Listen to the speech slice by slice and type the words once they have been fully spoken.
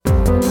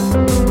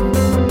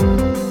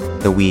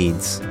The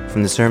Weeds,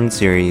 from the sermon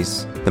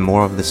series, The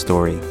Moral of the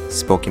Story,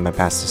 spoken by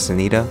Pastor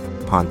Sanetta,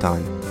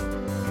 Ponton.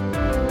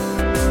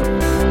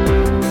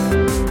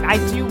 I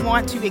do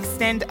want to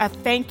extend a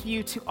thank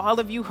you to all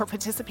of you who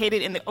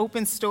participated in the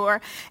open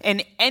store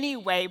in any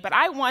way, but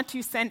I want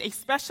to send a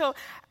special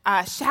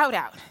shout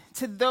out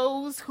to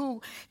those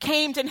who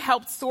came and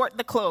helped sort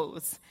the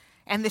clothes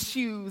and the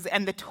shoes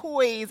and the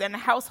toys and the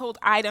household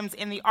items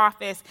in the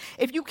office.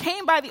 If you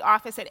came by the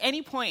office at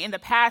any point in the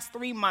past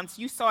 3 months,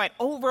 you saw it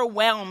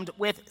overwhelmed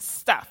with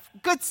stuff,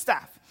 good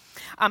stuff.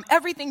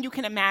 Everything you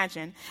can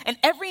imagine. And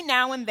every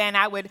now and then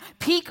I would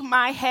peek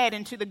my head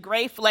into the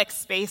gray flex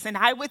space and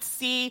I would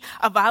see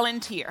a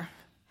volunteer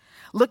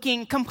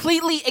looking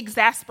completely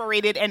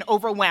exasperated and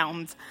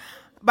overwhelmed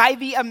by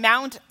the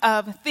amount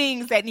of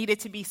things that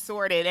needed to be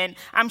sorted. And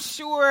I'm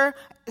sure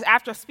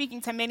after speaking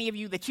to many of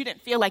you that you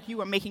didn't feel like you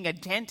were making a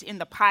dent in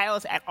the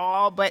piles at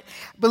all, but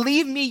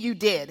believe me, you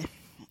did.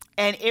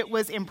 And it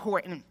was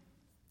important.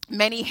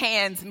 Many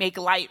hands make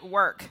light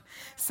work.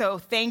 So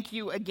thank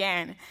you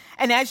again.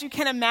 And as you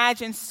can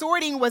imagine,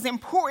 sorting was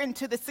important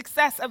to the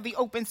success of the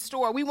open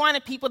store. We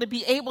wanted people to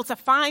be able to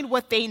find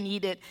what they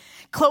needed.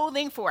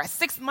 Clothing for a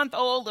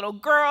 6-month-old little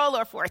girl,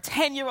 or for a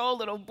 10-year-old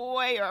little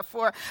boy, or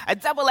for a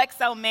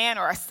XXL man,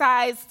 or a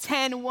size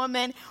 10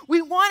 woman.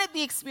 We wanted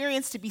the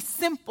experience to be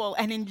simple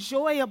and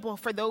enjoyable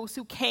for those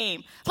who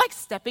came, like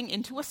stepping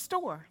into a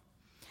store.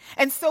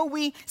 And so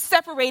we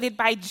separated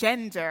by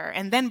gender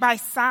and then by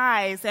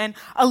size. And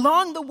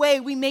along the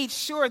way, we made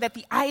sure that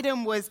the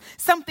item was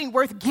something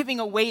worth giving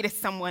away to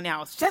someone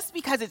else. Just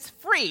because it's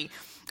free,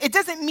 it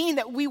doesn't mean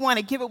that we want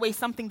to give away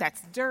something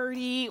that's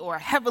dirty or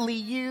heavily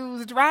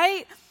used,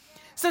 right?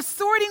 So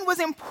sorting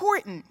was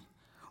important.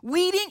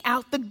 Weeding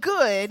out the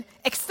good,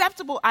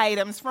 acceptable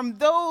items from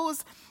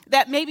those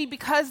that maybe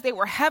because they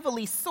were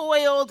heavily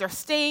soiled or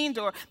stained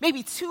or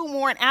maybe too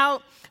worn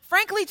out,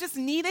 frankly, just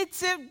needed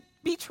to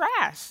be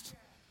trashed.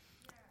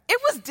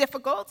 It was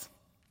difficult.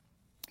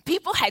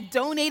 People had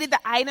donated the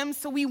items,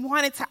 so we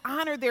wanted to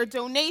honor their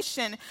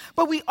donation,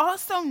 but we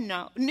also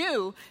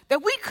knew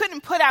that we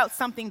couldn't put out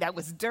something that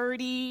was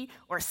dirty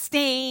or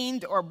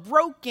stained or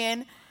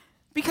broken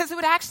because it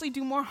would actually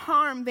do more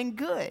harm than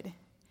good.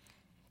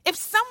 If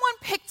someone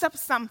picked up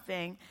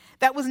something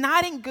that was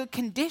not in good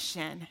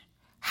condition,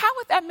 how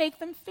would that make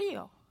them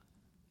feel?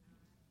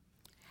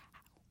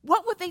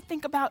 What would they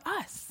think about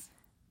us?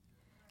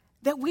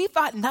 That we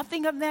thought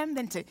nothing of them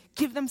than to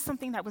give them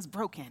something that was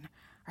broken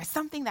or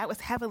something that was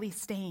heavily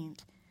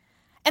stained.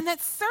 And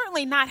that's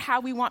certainly not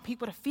how we want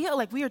people to feel,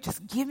 like we are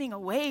just giving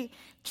away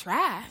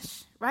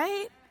trash,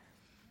 right?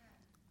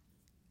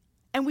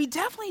 And we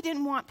definitely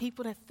didn't want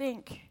people to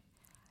think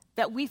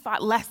that we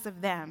thought less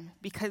of them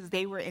because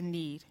they were in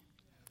need.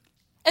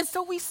 And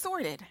so we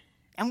sorted,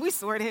 and we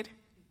sorted,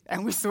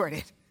 and we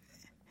sorted.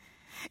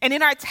 And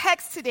in our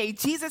text today,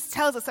 Jesus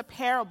tells us a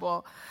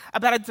parable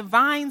about a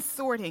divine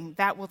sorting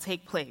that will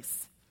take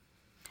place.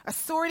 A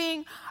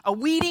sorting, a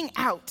weeding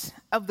out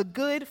of the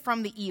good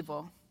from the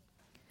evil.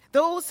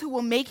 Those who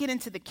will make it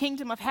into the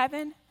kingdom of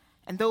heaven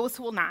and those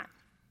who will not.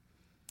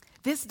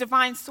 This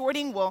divine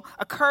sorting will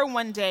occur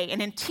one day.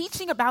 And in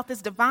teaching about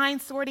this divine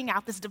sorting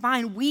out, this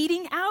divine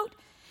weeding out,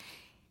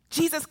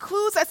 Jesus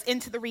clues us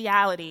into the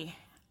reality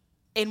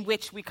in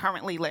which we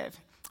currently live.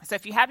 So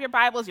if you have your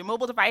Bibles, your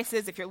mobile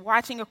devices, if you're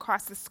watching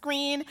across the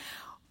screen,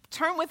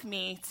 turn with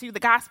me to the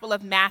Gospel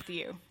of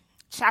Matthew,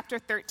 chapter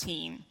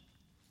 13,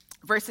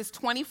 verses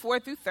 24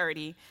 through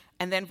 30,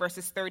 and then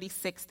verses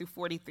 36 through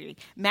 43.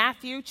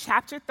 Matthew,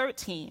 chapter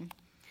 13,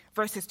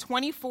 verses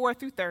 24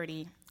 through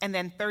 30, and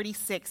then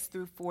 36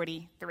 through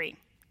 43.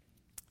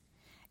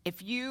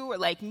 If you are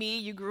like me,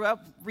 you grew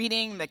up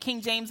reading the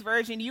King James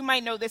Version, you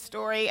might know this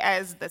story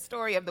as the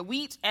story of the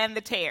wheat and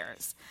the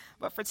tares.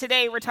 But for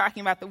today, we're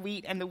talking about the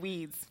wheat and the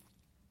weeds.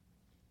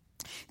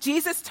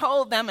 Jesus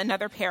told them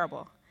another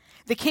parable.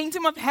 The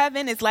kingdom of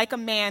heaven is like a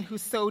man who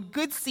sowed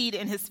good seed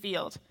in his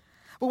field.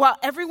 But while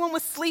everyone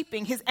was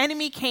sleeping, his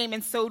enemy came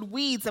and sowed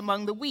weeds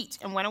among the wheat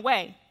and went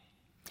away.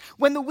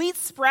 When the weeds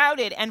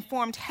sprouted and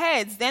formed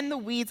heads, then the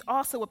weeds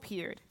also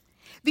appeared.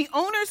 The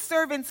owner's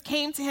servants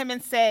came to him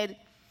and said,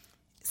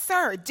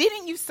 "Sir,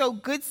 didn't you sow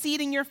good seed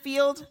in your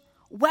field?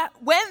 Where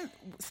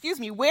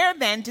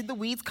then did the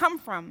weeds come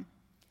from?"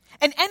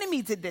 "An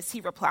enemy did this,"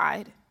 he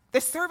replied.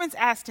 The servants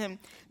asked him,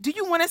 "Do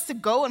you want us to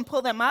go and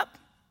pull them up?"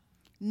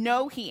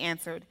 "No," he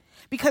answered,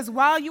 "because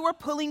while you are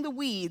pulling the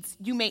weeds,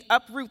 you may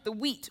uproot the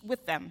wheat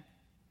with them.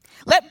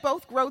 Let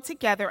both grow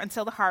together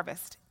until the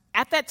harvest.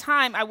 At that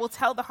time, I will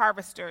tell the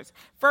harvesters,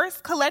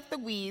 first collect the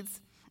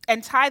weeds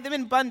and tie them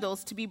in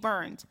bundles to be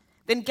burned.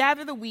 Then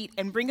gather the wheat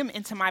and bring them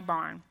into my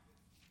barn."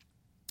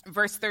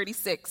 Verse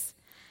 36.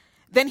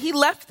 Then he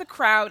left the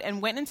crowd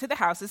and went into the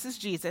house. This is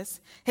Jesus.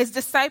 His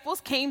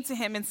disciples came to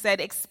him and said,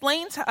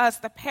 "Explain to us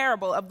the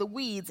parable of the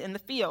weeds in the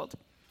field."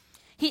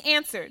 He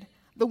answered,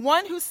 "The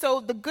one who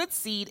sowed the good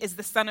seed is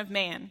the Son of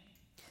Man.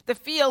 The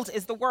field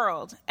is the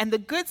world, and the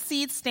good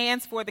seed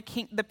stands for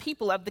the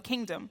people of the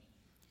kingdom.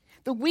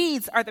 The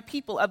weeds are the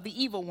people of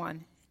the evil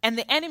one, and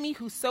the enemy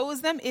who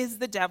sows them is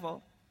the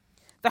devil.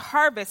 The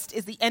harvest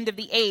is the end of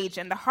the age,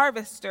 and the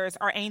harvesters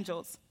are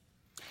angels.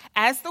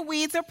 As the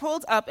weeds are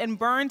pulled up and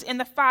burned in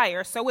the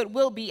fire, so it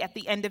will be at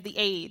the end of the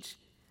age.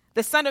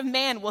 The Son of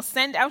Man will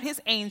send out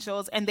his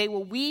angels, and they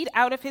will weed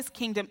out of his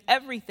kingdom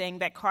everything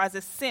that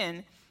causes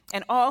sin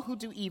and all who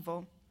do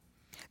evil.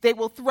 They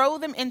will throw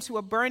them into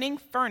a burning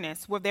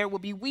furnace where there will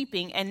be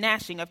weeping and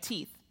gnashing of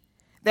teeth.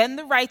 Then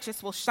the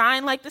righteous will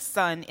shine like the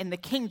sun in the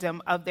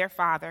kingdom of their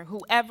Father.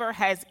 Whoever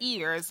has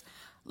ears,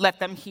 let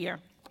them hear.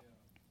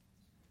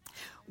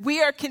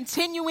 We are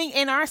continuing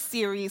in our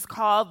series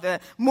called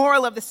The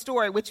Moral of the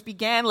Story, which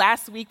began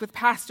last week with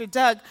Pastor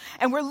Doug,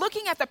 and we're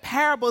looking at the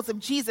parables of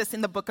Jesus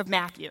in the book of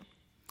Matthew.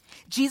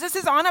 Jesus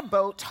is on a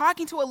boat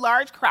talking to a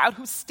large crowd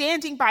who's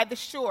standing by the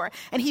shore,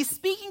 and he's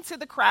speaking to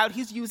the crowd.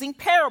 He's using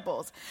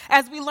parables.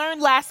 As we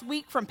learned last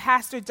week from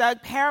Pastor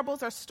Doug,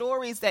 parables are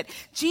stories that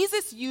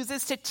Jesus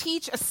uses to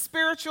teach a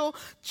spiritual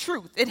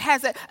truth. It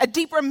has a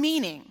deeper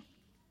meaning.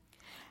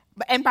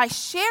 And by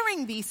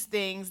sharing these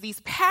things, these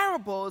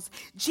parables,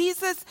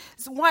 Jesus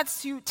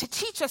wants to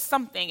teach us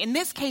something, in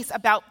this case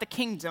about the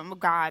kingdom of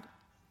God.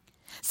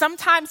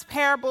 Sometimes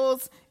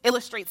parables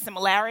illustrate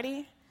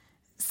similarity,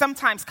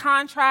 sometimes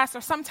contrast,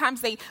 or sometimes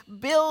they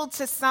build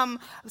to some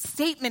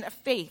statement of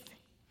faith.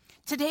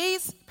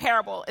 Today's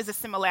parable is a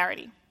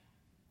similarity.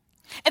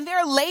 And there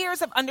are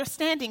layers of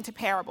understanding to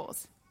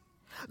parables.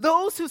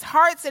 Those whose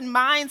hearts and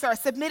minds are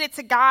submitted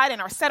to God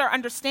and are set our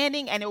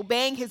understanding and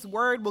obeying his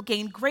word will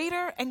gain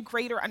greater and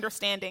greater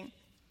understanding.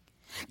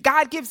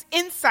 God gives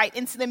insight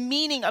into the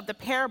meaning of the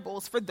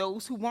parables for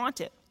those who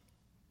want it.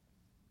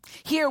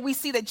 Here we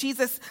see that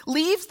Jesus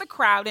leaves the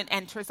crowd and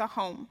enters a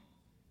home.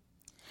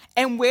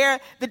 And where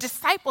the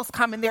disciples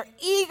come and they're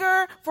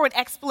eager for an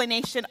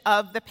explanation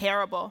of the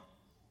parable.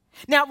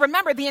 Now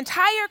remember, the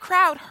entire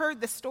crowd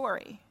heard the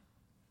story,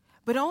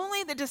 but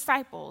only the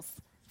disciples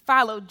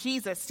followed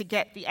Jesus to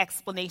get the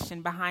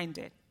explanation behind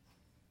it.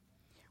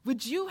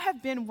 Would you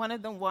have been one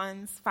of the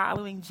ones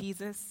following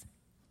Jesus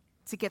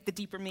to get the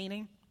deeper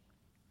meaning?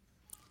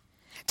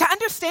 To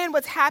understand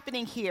what's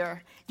happening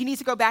here, you need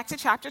to go back to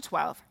chapter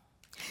 12.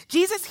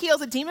 Jesus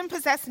heals a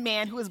demon-possessed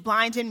man who is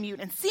blind and mute.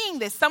 And seeing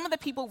this, some of the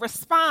people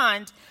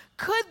respond,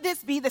 could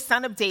this be the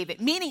Son of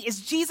David? Meaning, is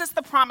Jesus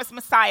the promised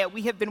Messiah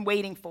we have been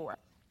waiting for?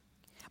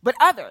 But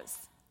others,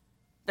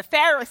 the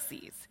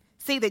Pharisees,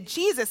 say that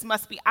Jesus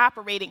must be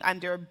operating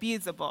under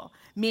Beelzebul,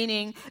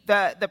 meaning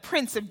the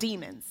prince of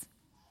demons.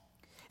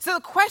 So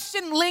the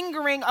question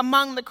lingering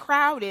among the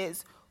crowd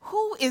is,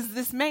 who is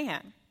this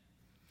man?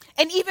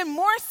 And even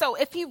more so,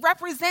 if he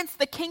represents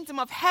the kingdom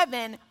of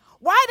heaven,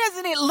 why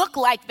doesn't it look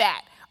like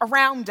that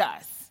around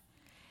us?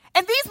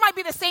 And these might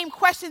be the same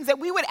questions that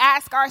we would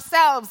ask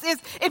ourselves.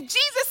 If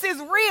Jesus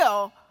is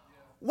real,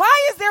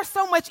 why is there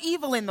so much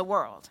evil in the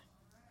world?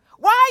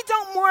 Why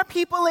don't more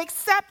people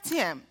accept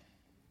him?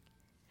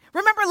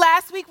 Remember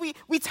last week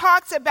we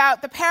talked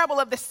about the parable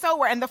of the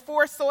sower and the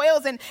four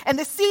soils, and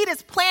the seed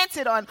is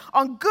planted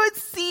on good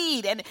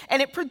seed,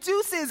 and it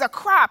produces a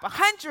crop,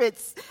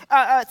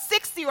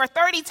 60 or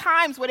 30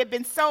 times what had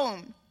been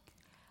sown.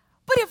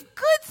 But if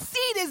good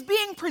seed is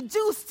being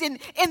produced in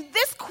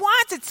this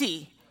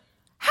quantity,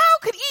 how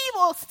could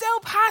evil still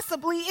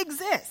possibly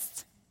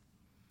exist?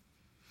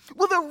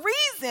 Well, the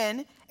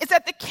reason is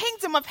that the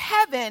kingdom of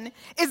heaven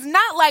is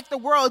not like the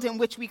world in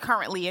which we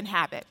currently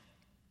inhabit.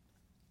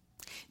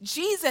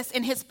 Jesus,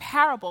 in his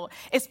parable,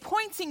 is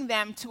pointing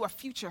them to a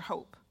future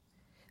hope,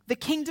 the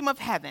kingdom of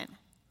heaven.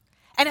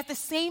 And at the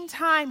same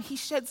time, he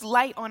sheds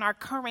light on our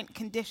current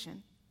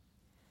condition.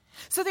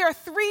 So there are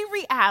three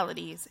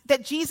realities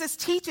that Jesus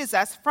teaches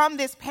us from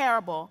this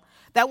parable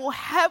that will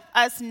help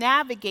us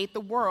navigate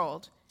the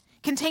world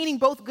containing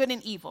both good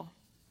and evil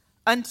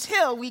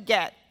until we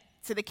get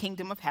to the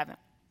kingdom of heaven.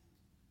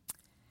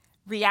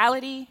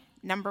 Reality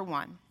number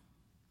one: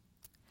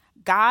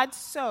 God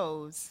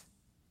sows,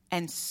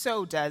 and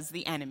so does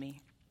the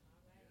enemy.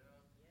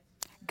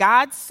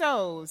 God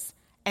sows,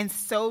 and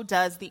so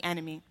does the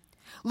enemy.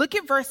 Look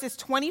at verses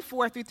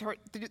 24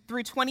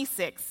 through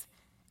 26,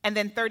 and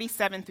then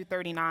 37 through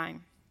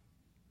 39.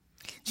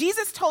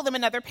 Jesus told them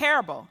another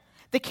parable.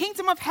 The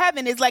kingdom of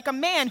heaven is like a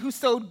man who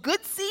sowed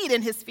good seed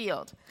in his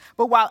field.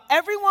 But while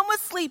everyone was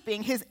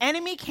sleeping, his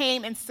enemy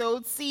came and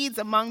sowed seeds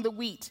among the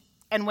wheat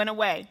and went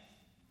away.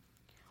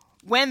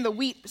 When the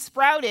wheat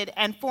sprouted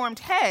and formed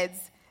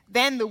heads,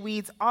 then the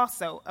weeds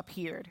also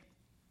appeared.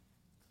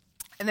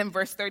 And then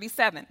verse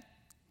 37.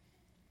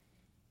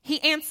 He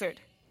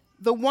answered,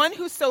 "The one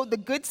who sowed the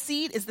good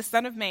seed is the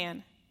Son of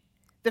Man.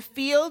 The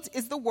field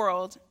is the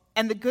world,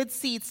 and the good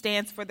seed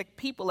stands for the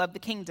people of the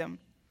kingdom.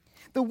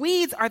 The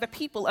weeds are the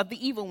people of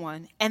the evil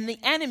one, and the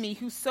enemy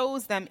who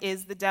sows them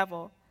is the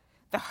devil.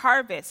 The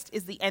harvest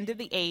is the end of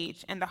the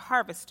age, and the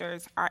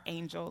harvesters are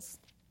angels."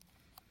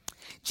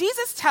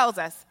 Jesus tells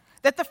us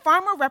that the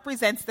farmer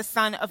represents the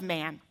Son of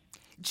Man,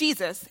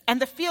 Jesus,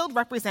 and the field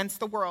represents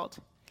the world.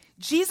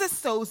 Jesus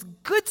sows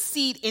good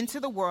seed into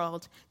the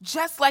world,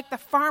 just like the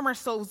farmer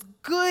sows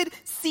good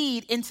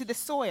seed into the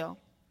soil.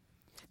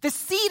 The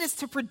seed is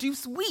to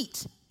produce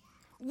wheat.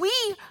 We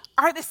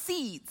are the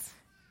seeds.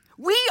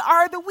 We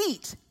are the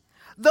wheat.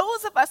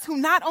 Those of us who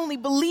not only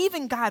believe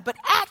in God, but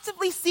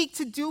actively seek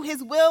to do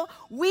his will,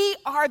 we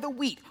are the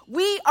wheat.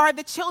 We are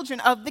the children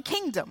of the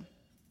kingdom.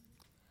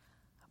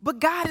 But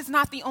God is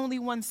not the only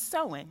one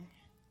sowing.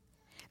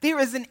 There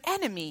is an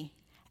enemy,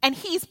 and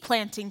he's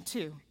planting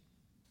too.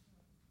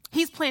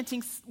 He's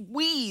planting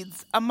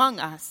weeds among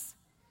us.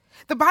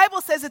 The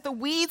Bible says that the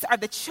weeds are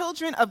the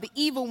children of the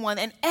evil one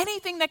and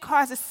anything that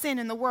causes sin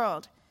in the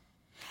world.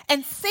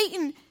 And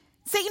Satan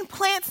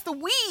plants the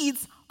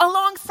weeds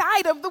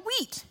alongside of the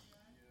wheat.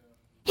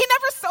 He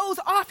never sows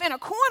off in a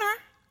corner.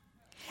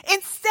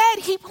 Instead,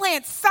 he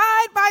plants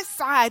side by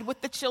side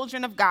with the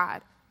children of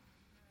God.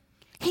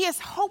 He is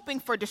hoping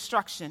for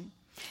destruction.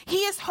 He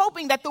is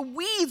hoping that the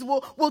weeds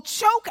will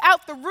choke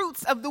out the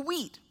roots of the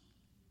wheat.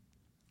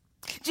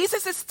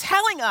 Jesus is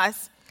telling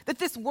us that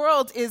this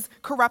world is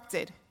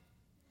corrupted,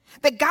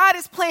 that God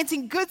is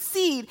planting good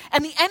seed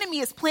and the enemy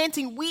is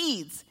planting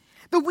weeds.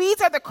 The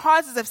weeds are the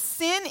causes of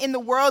sin in the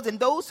world and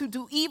those who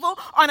do evil.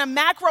 On a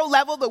macro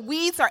level, the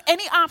weeds are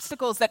any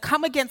obstacles that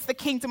come against the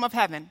kingdom of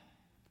heaven.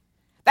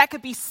 That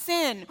could be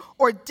sin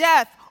or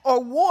death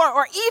or war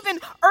or even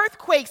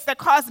earthquakes that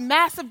cause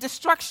massive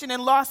destruction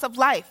and loss of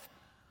life.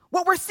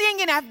 What we're seeing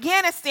in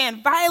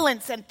Afghanistan,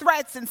 violence and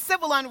threats and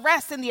civil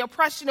unrest and the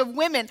oppression of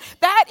women,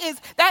 that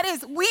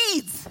is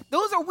weeds.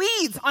 Those are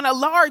weeds on a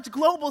large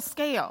global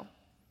scale.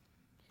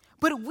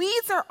 But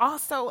weeds are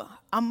also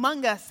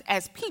among us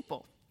as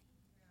people.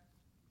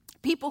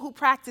 People who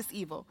practice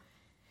evil.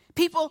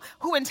 People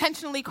who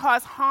intentionally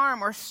cause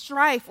harm or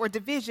strife or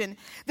division.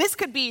 This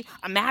could be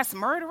a mass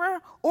murderer,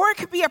 or it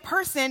could be a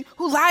person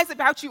who lies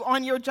about you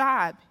on your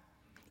job.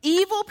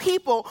 Evil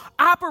people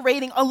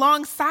operating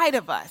alongside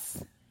of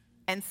us.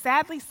 And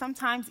sadly,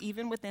 sometimes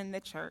even within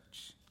the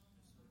church.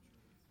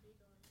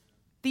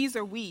 These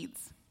are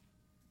weeds.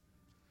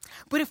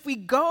 But if we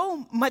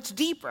go much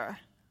deeper,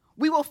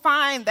 we will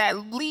find that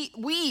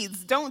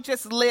weeds don't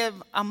just live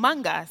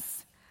among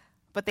us,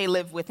 but they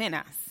live within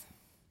us.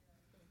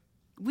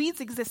 Weeds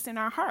exist in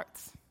our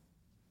hearts.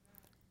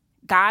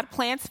 God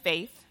plants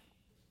faith,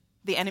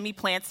 the enemy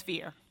plants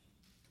fear.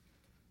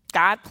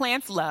 God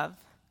plants love,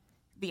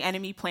 the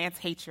enemy plants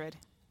hatred.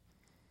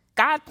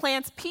 God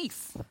plants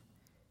peace,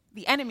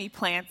 the enemy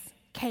plants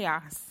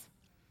chaos.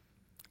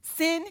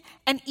 Sin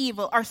and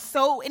evil are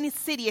so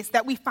insidious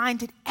that we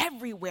find it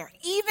everywhere,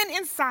 even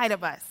inside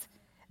of us.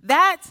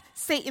 That's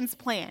Satan's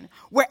plan.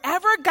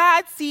 Wherever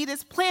God's seed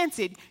is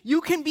planted,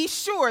 you can be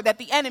sure that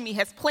the enemy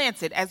has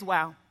planted as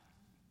well.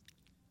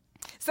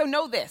 So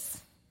know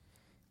this,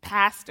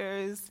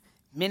 pastors,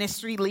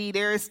 ministry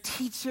leaders,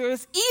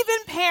 teachers,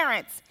 even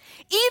parents,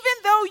 even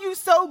though you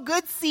sow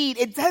good seed,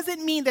 it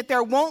doesn't mean that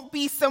there won't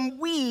be some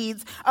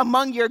weeds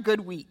among your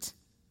good wheat.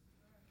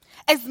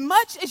 As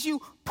much as you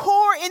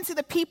pour into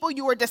the people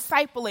you are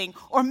discipling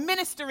or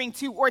ministering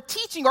to or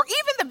teaching, or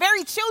even the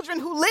very children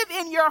who live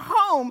in your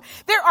home,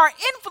 there are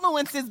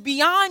influences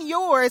beyond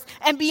yours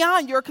and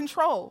beyond your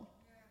control.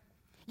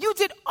 You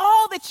did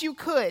all that you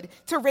could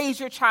to raise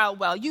your child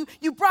well. You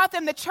brought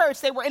them to church.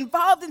 They were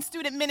involved in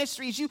student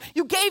ministries.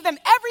 You gave them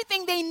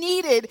everything they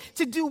needed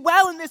to do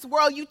well in this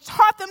world. You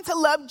taught them to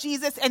love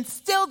Jesus, and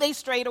still they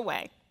strayed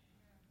away.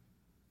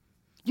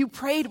 You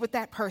prayed with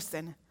that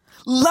person,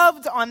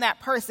 loved on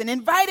that person,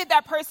 invited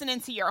that person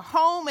into your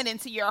home and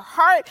into your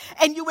heart,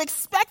 and you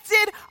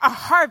expected a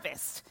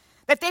harvest,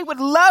 that they would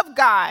love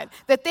God,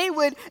 that they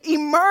would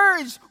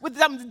emerge with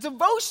some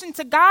devotion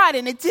to God,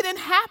 and it didn't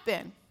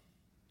happen.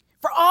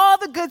 For all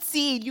the good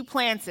seed you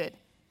planted,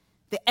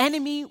 the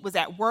enemy was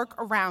at work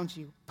around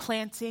you,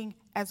 planting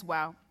as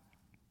well.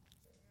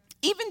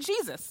 Even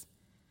Jesus,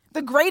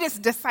 the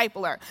greatest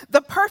discipler,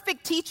 the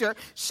perfect teacher,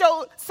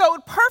 sowed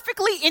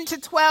perfectly into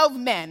 12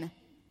 men,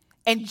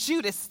 and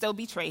Judas still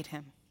betrayed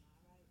him.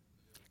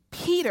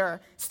 Peter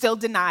still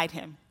denied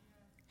him.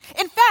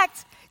 In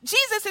fact,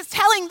 Jesus is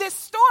telling this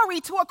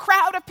story to a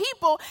crowd of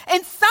people,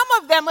 and some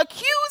of them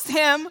accuse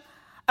him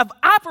of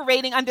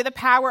operating under the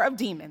power of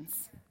demons.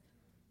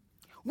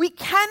 We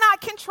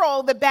cannot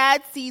control the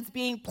bad seeds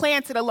being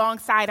planted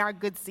alongside our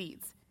good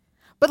seeds.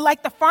 But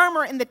like the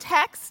farmer in the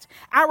text,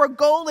 our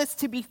goal is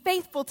to be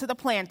faithful to the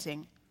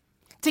planting,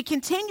 to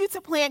continue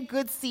to plant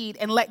good seed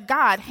and let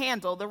God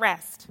handle the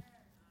rest.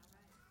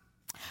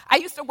 I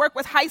used to work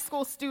with high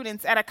school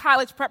students at a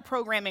college prep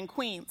program in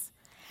Queens.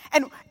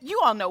 And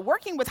you all know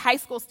working with high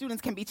school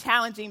students can be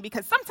challenging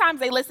because sometimes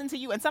they listen to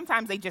you and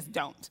sometimes they just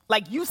don't.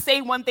 Like you say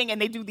one thing and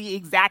they do the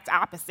exact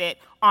opposite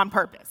on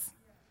purpose.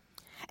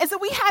 And so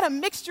we had a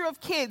mixture of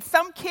kids,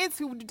 some kids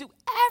who would do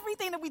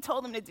everything that we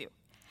told them to do,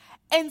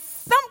 and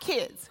some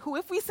kids who,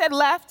 if we said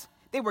left,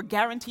 they were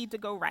guaranteed to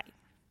go right.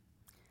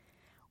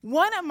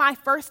 One of my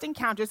first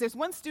encounters, there's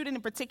one student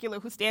in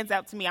particular who stands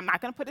out to me. I'm not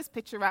going to put his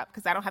picture up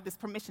because I don't have this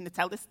permission to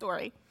tell this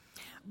story.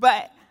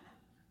 But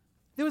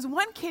there was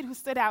one kid who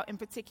stood out in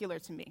particular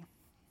to me.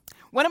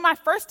 One of my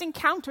first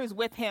encounters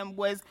with him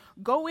was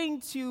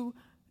going to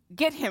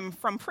get him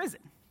from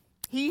prison.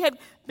 He had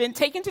been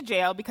taken to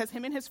jail because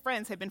him and his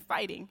friends had been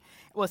fighting.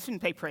 Well,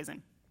 shouldn't pay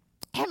prison.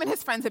 him and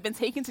his friends had been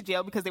taken to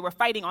jail because they were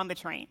fighting on the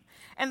train.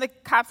 And the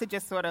cops had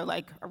just sort of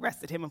like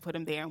arrested him and put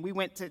him there, and we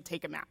went to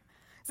take him out.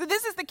 So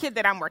this is the kid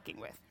that I'm working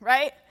with,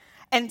 right?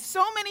 And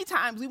so many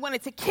times we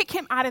wanted to kick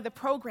him out of the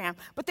program,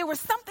 but there was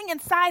something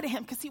inside of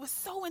him because he was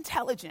so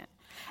intelligent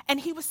and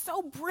he was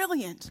so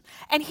brilliant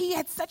and he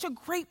had such a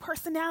great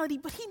personality,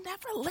 but he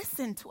never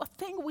listened to a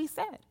thing we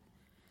said.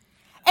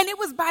 And it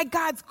was by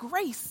God's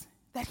grace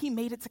that he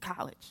made it to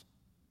college.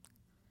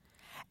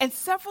 And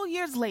several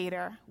years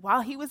later,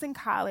 while he was in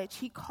college,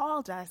 he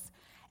called us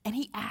and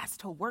he asked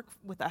to work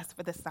with us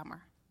for the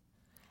summer.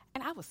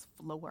 And I was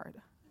floored.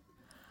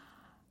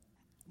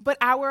 But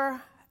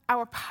our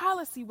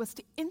policy was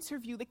to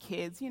interview the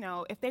kids,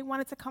 if they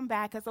wanted to come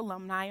back as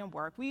alumni and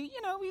work. We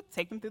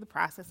take them through the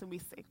process and we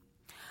see.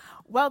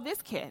 Well,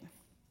 this kid,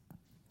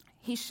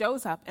 he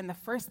shows up and the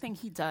first thing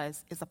he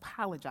does is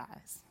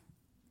apologize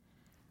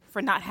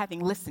for not having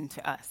listened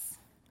to us.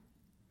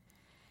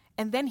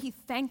 And then he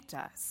thanked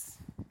us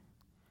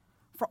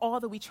for all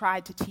that we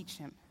tried to teach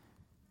him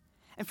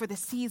and for the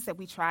seeds that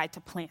we tried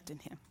to plant in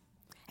him.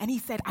 And he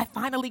said, I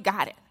finally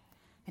got it.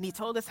 And he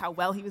told us how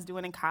well he was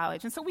doing in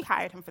college. And so we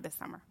hired him for the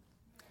summer.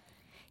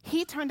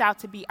 He turned out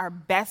to be our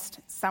best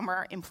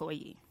summer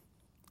employee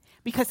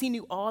because he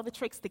knew all the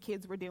tricks the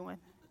kids were doing.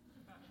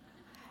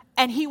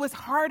 And he was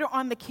harder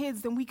on the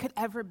kids than we could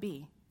ever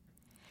be.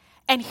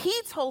 And he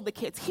told the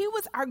kids, he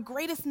was our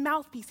greatest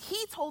mouthpiece.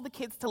 He told the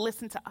kids to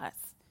listen to us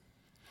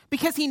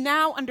because he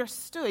now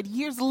understood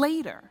years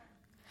later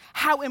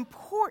how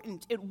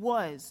important it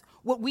was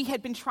what we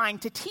had been trying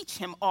to teach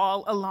him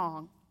all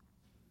along.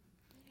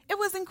 It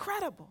was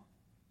incredible.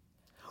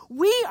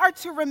 We are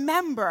to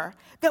remember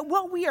that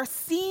what we are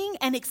seeing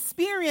and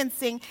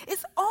experiencing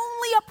is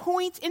only a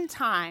point in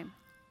time,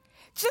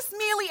 just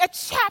merely a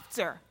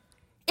chapter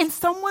in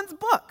someone's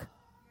book.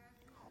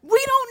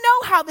 We don't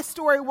know how the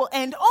story will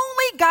end.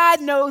 Only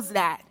God knows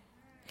that.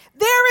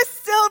 There is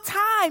still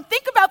time.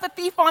 Think about the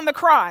thief on the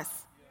cross.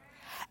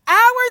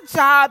 Our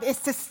job is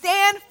to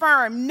stand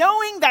firm,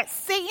 knowing that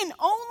Satan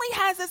only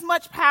has as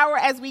much power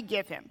as we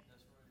give him.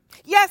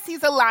 Yes,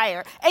 he's a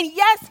liar. And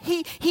yes,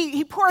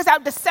 he pours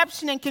out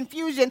deception and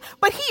confusion,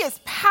 but he is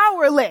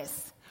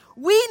powerless.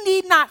 We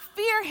need not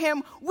fear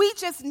him. We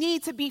just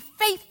need to be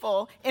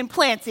faithful in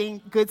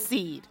planting good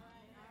seed.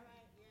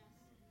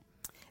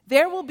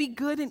 There will be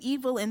good and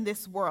evil in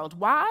this world.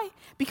 Why?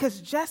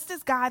 Because just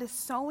as God is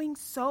sowing,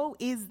 so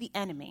is the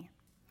enemy.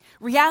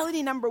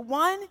 Reality number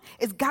one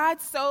is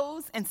God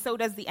sows and so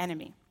does the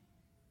enemy.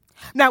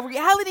 Now,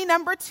 reality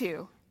number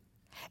two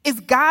is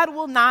God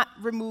will not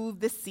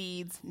remove the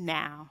seeds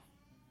now.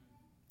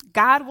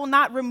 God will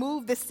not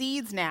remove the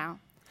seeds now.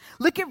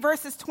 Look at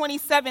verses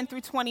 27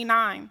 through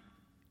 29.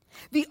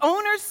 The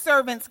owner's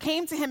servants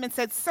came to him and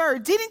said, Sir,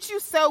 didn't you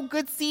sow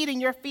good seed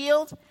in your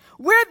field?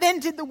 Where then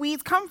did the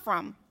weeds come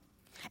from?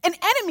 An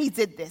enemy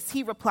did this,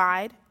 he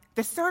replied.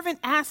 The servant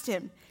asked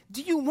him,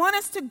 Do you want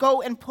us to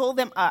go and pull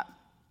them up?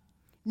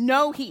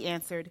 No, he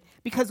answered,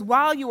 because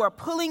while you are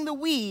pulling the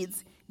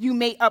weeds, you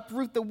may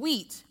uproot the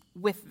wheat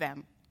with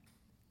them.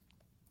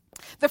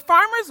 The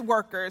farmer's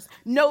workers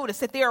notice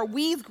that there are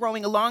weeds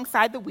growing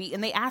alongside the wheat,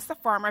 and they ask the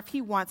farmer if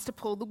he wants to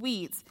pull the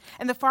weeds.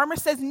 And the farmer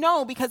says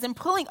no, because in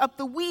pulling up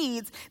the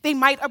weeds, they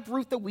might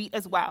uproot the wheat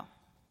as well.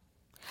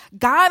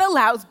 God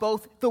allows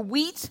both the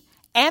wheat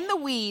and the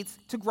weeds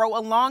to grow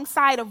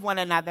alongside of one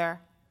another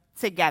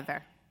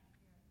together.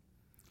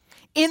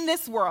 In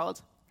this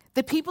world,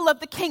 the people of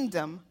the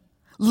kingdom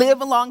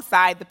live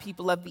alongside the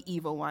people of the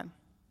evil one.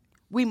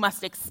 We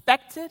must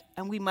expect it,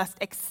 and we must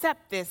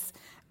accept this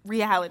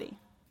reality.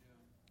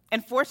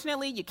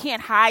 Unfortunately, you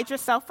can't hide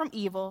yourself from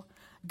evil.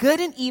 Good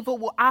and evil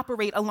will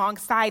operate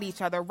alongside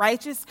each other.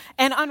 Righteous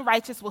and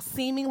unrighteous will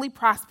seemingly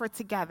prosper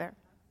together.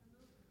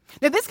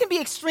 Now, this can be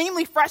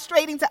extremely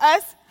frustrating to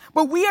us,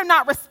 but we are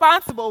not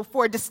responsible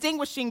for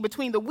distinguishing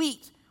between the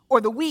wheat or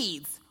the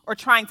weeds or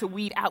trying to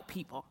weed out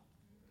people.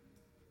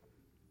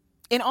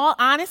 In all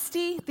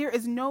honesty, there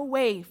is no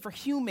way for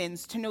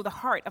humans to know the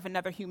heart of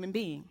another human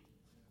being.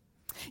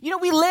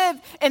 We live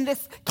in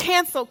this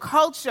cancel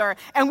culture,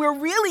 and we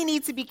really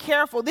need to be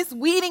careful. This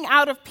weeding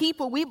out of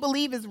people we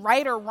believe is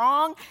right or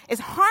wrong is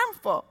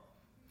harmful.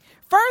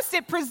 First,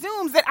 it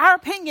presumes that our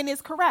opinion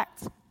is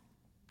correct.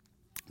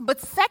 But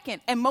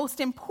second, and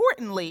most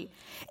importantly,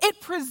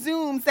 it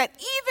presumes that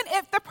even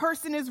if the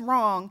person is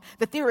wrong,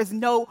 that there is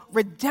no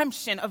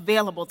redemption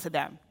available to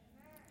them.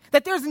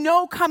 That there's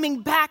no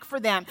coming back for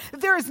them. That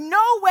there is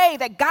no way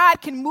that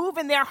God can move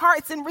in their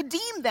hearts and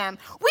redeem them.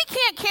 We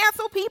can't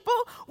cancel people.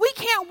 We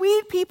can't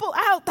weed people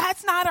out.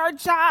 That's not our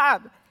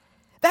job.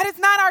 That is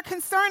not our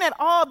concern at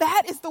all.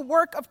 That is the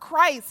work of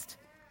Christ.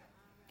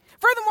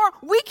 Furthermore,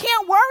 we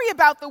can't worry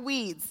about the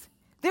weeds.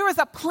 There is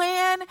a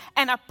plan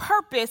and a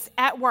purpose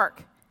at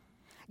work.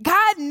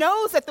 God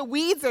knows that the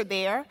weeds are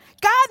there.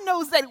 God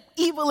knows that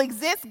evil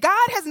exists.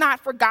 God has not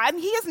forgotten.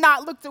 He has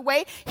not looked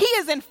away. He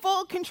is in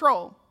full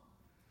control.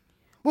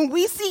 When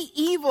we see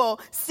evil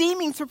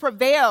seeming to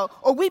prevail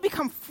or we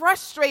become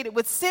frustrated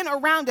with sin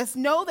around us,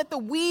 know that the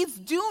weeds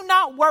do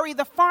not worry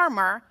the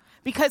farmer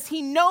because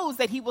he knows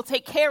that he will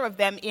take care of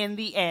them in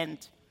the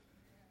end.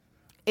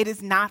 It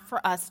is not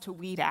for us to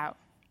weed out.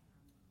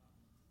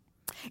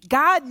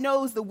 God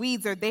knows the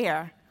weeds are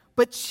there,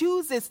 but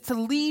chooses to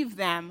leave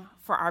them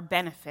for our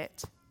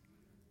benefit.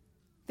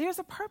 There's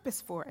a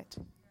purpose for it.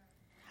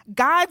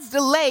 God's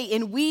delay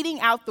in weeding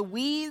out the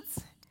weeds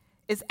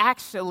is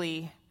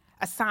actually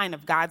a sign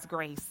of God's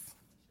grace.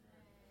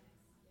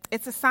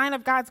 It's a sign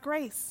of God's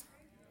grace.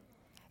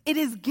 It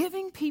is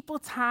giving people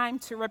time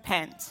to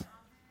repent.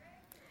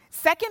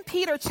 2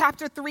 Peter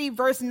chapter 3,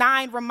 verse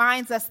 9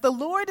 reminds us, the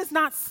Lord is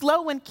not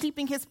slow in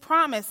keeping his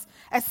promise,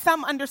 as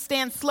some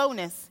understand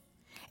slowness.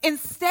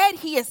 Instead,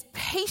 he is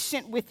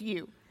patient with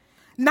you,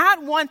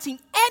 not wanting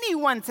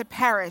anyone to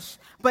perish,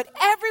 but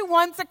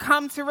everyone to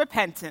come to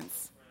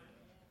repentance.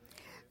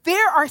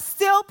 There are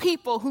still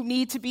people who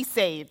need to be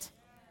saved.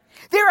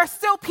 There are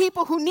still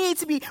people who need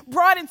to be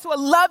brought into a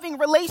loving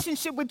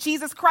relationship with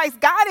Jesus Christ.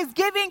 God is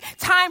giving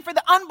time for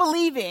the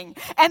unbelieving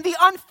and the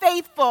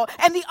unfaithful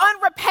and the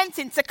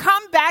unrepentant to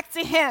come back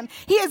to him.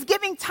 He is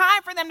giving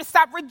time for them to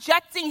stop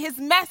rejecting his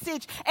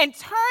message and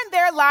turn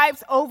their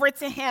lives over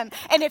to him.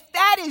 And if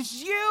that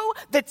is you,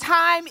 the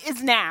time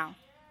is now.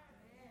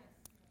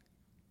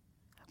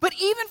 But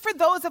even for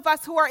those of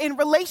us who are in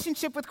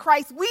relationship with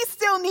Christ, we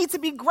still need to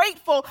be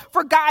grateful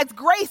for God's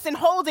grace in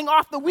holding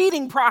off the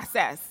weeding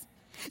process.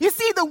 You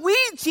see, the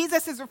weed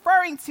Jesus is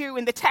referring to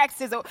in the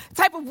text is a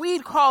type of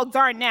weed called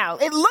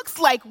darnel. It looks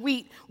like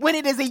wheat when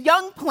it is a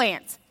young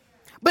plant,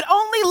 but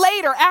only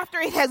later, after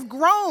it has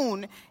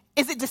grown,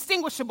 is it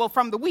distinguishable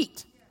from the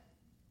wheat.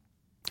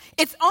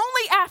 It's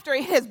only after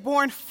it has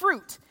borne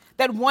fruit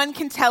that one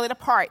can tell it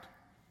apart.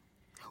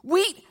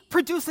 Wheat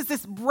produces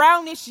this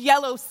brownish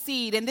yellow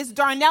seed, and this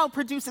darnel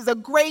produces a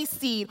gray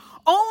seed.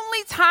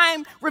 Only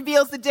time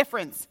reveals the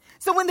difference.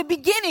 So in the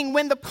beginning,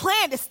 when the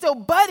plant is still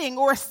budding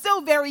or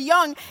still very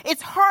young,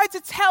 it's hard to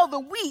tell the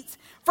wheat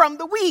from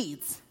the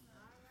weeds.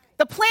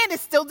 The plant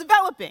is still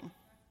developing.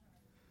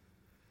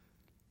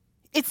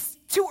 It's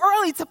too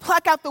early to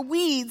pluck out the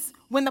weeds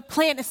when the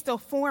plant is still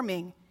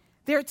forming.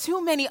 There are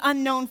too many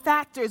unknown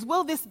factors.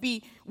 Will this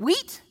be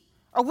wheat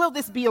or will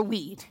this be a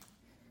weed?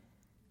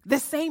 The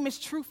same is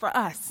true for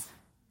us.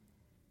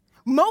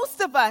 Most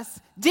of us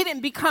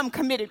didn't become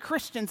committed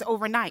Christians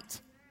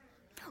overnight.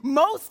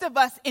 Most of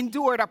us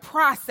endured a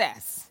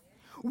process.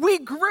 We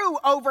grew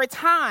over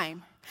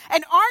time.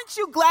 And aren't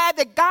you glad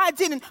that God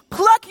didn't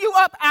pluck you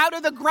up out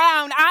of the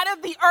ground, out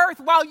of the earth,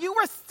 while you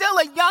were still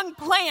a young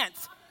plant,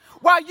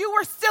 while you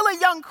were still a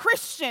young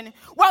Christian,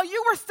 while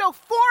you were still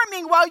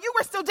forming, while you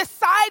were still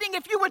deciding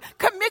if you would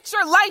commit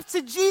your life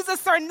to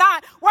Jesus or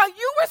not, while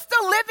you were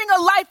still living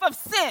a life of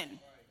sin,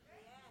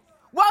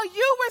 while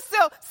you were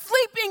still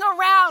sleeping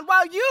around,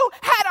 while you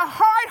had a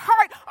hard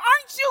heart.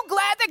 Aren't you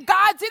glad that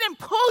God didn't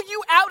pull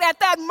you out at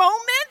that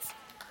moment?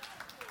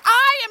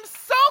 I am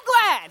so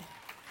glad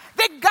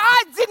that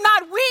God did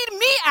not weed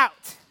me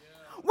out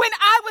when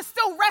I was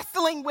still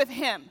wrestling with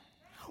him,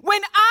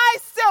 when I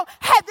still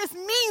had this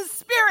mean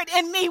spirit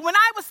in me, when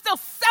I was still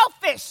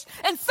selfish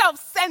and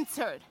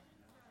self-centered.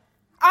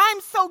 I'm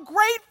so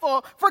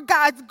grateful for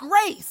God's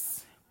grace.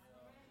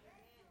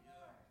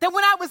 That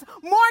when I was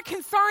more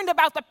concerned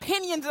about the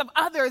opinions of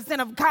others than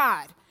of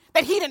God,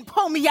 that he didn't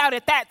pull me out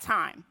at that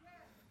time.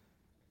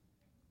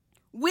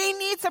 We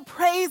need to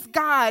praise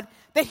God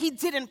that he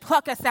didn't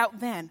pluck us out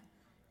then.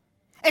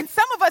 And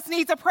some of us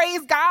need to praise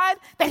God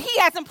that he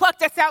hasn't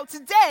plucked us out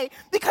today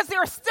because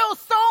there is still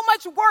so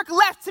much work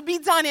left to be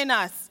done in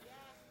us.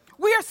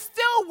 We are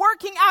still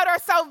working out our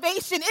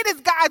salvation. It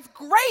is God's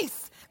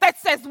grace that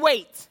says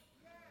wait.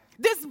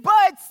 This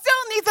bud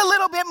still needs a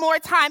little bit more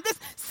time. This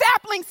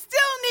sapling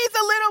still needs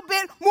a little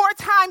bit more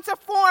time to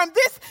form.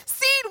 This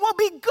seed will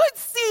be good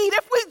seed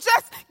if we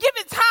just give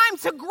it time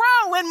to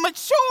grow and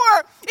mature.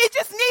 It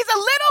just needs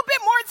a little bit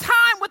more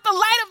time with the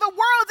light of the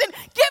world and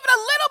give it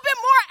a little bit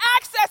more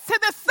access to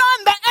the sun,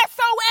 the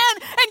S-O-N,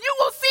 and you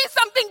will see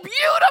something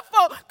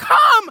beautiful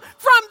come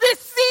from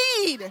this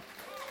seed.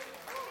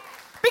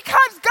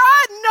 Because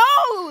God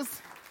knows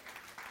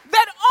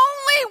that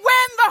only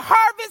when the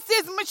harvest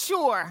is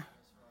mature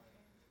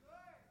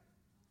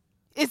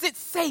is it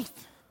safe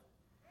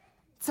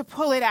to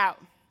pull it out.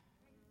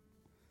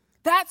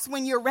 That's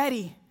when you're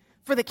ready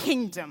for the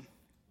kingdom.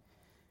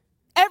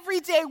 Every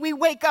day we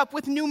wake up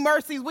with new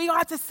mercies. We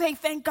ought to say,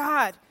 thank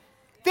God.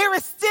 There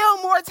is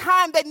still more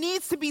time that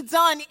needs to be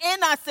done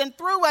in us and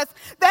through us.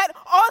 That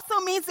also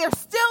means there's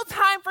still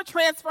time for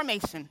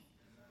transformation.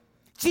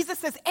 Jesus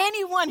says,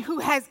 anyone who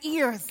has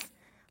ears,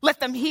 let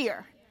them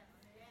hear.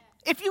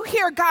 If you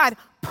hear God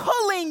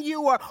pulling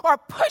you or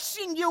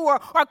pushing you or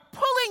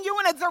pulling you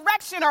in a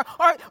direction or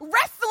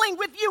wrestling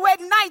with you at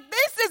night,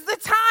 this is the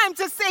time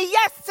to say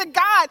yes to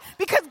God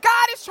because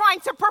God is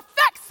trying to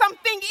perfect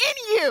something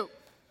in you.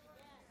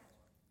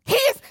 He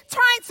is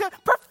trying to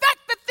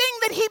perfect the thing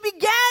that he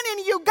began in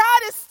you.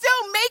 God is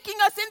still making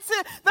us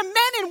into the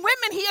men and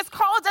women he has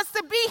called us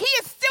to be. He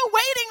is still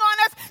waiting on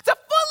us to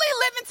fully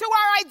live into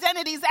our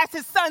identities as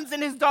his sons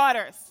and his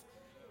daughters.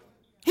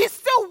 He's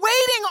still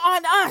waiting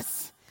on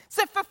us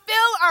to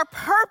fulfill our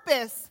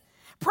purpose.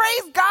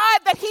 Praise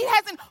God that he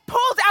hasn't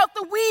pulled out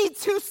the weed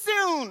too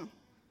soon.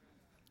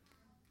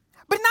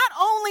 But not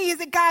only is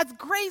it God's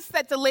grace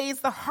that delays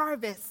the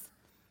harvest,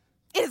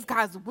 it is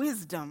God's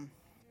wisdom.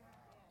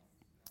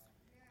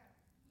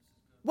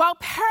 While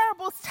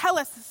parables tell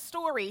us a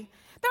story,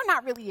 they're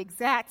not really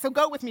exact, so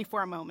go with me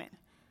for a moment.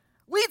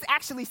 Weeds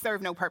actually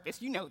serve no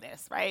purpose. You know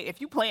this, right?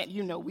 If you plant,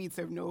 you know weeds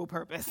serve no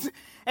purpose,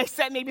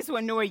 except maybe to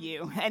annoy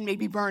you and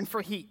maybe burn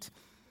for heat.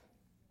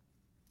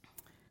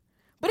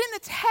 But in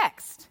the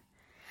text,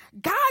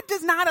 God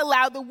does not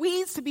allow the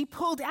weeds to be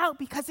pulled out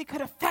because it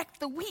could affect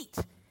the wheat.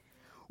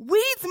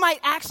 Weeds might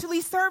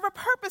actually serve a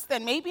purpose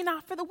then, maybe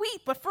not for the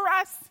wheat, but for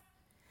us.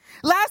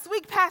 Last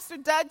week, Pastor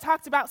Doug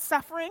talked about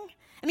suffering,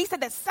 and he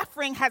said that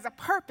suffering has a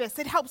purpose.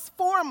 It helps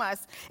form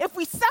us. If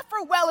we suffer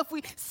well, if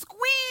we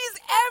squeeze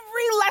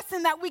every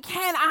lesson that we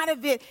can out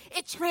of it,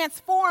 it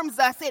transforms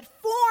us. It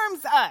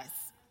forms us.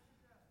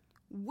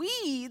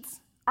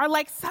 Weeds are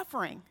like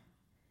suffering.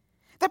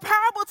 The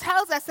parable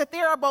tells us that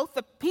there are both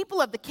the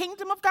people of the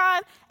kingdom of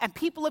God and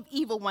people of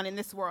evil one in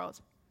this world.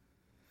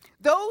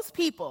 Those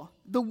people,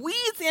 the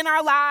weeds in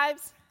our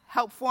lives,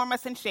 help form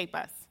us and shape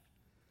us.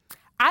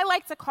 I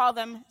like to call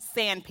them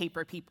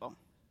sandpaper people.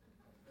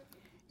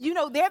 You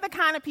know, they're the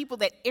kind of people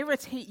that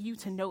irritate you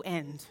to no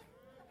end.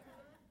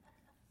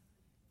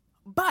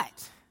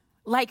 But,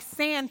 like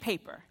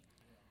sandpaper,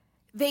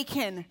 they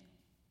can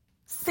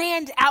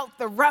sand out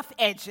the rough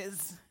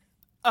edges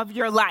of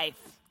your life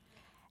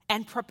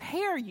and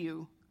prepare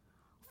you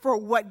for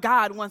what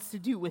God wants to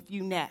do with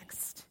you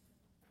next.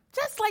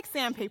 Just like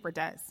sandpaper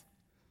does.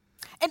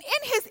 And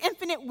in his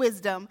infinite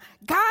wisdom,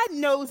 God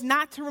knows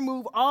not to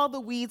remove all the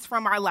weeds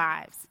from our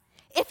lives.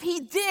 If he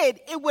did,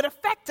 it would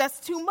affect us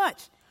too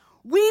much.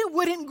 We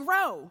wouldn't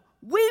grow.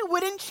 We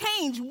wouldn't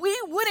change. We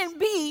wouldn't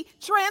be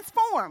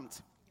transformed.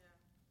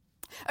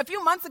 A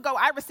few months ago,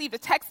 I received a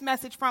text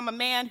message from a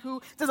man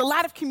who does a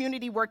lot of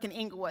community work in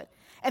Inglewood.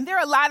 And there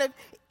are a lot of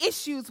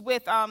issues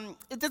with,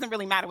 it doesn't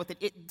really matter what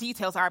the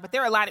details are, but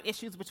there are a lot of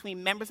issues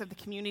between members of the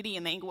community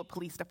and the Inglewood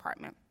Police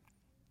Department.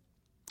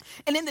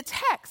 And in the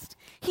text,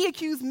 he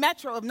accused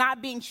Metro of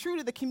not being true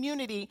to the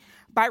community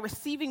by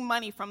receiving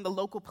money from the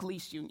local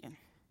police union.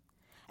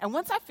 And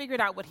once I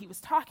figured out what he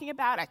was talking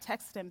about, I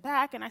texted him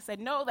back and I said,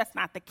 no, that's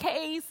not the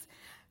case.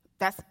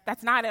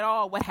 That's not at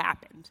all what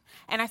happened.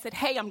 And I said,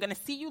 hey, I'm going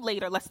to see you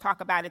later. Let's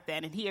talk about it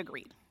then. And he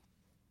agreed.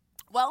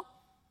 Well,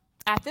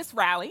 at this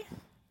rally,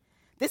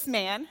 this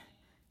man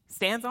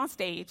stands on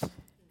stage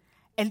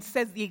and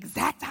says the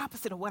exact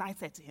opposite of what I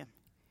said to him.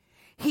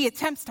 He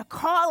attempts to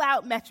call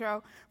out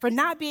Metro for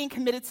not being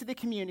committed to the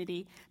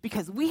community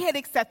because we had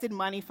accepted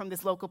money from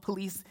this local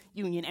police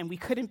union and we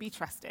couldn't be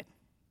trusted.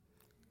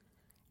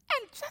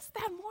 And just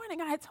that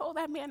morning, I had told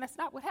that man that's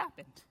not what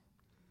happened.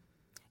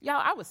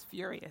 Y'all, I was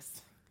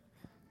furious.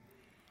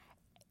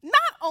 Not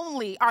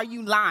only are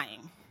you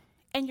lying,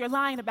 and you're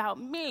lying about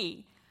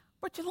me,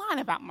 but you're lying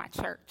about my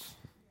church.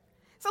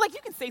 So, like,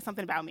 you can say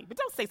something about me, but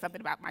don't say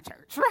something about my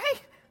church,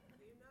 right?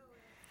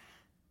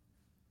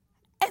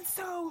 And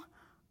so,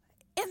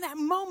 in that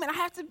moment, I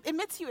have to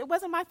admit to you, it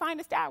wasn't my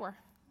finest hour.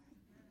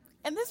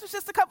 And this was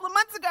just a couple of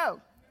months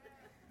ago.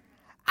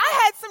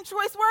 I had some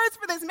choice words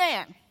for this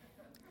man.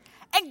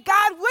 And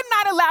God would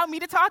not allow me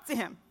to talk to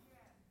him.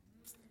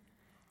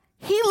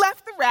 He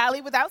left the rally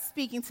without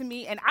speaking to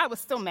me, and I was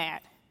still mad.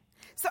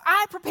 So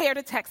I prepared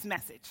a text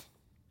message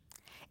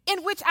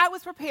in which I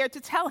was prepared to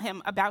tell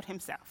him about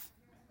himself.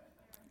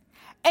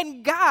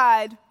 And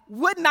God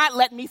would not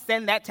let me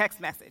send that text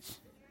message.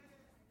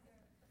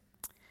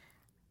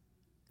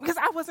 Because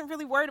I wasn't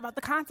really worried about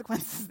the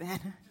consequences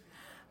then.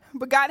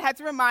 But God had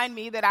to remind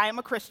me that I am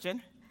a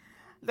Christian,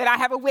 that I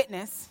have a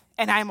witness,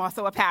 and I am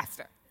also a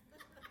pastor.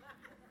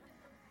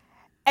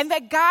 And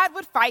that God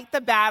would fight the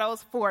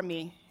battles for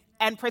me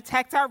and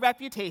protect our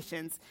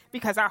reputations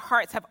because our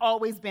hearts have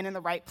always been in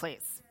the right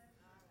place.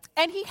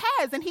 And he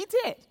has, and he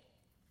did.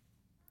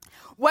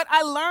 What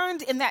I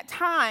learned in that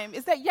time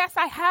is that, yes,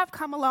 I have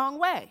come a long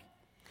way.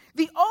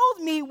 The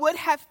old me would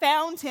have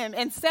found him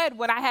and said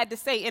what I had to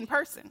say in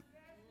person,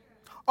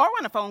 or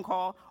on a phone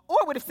call, or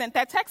would have sent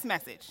that text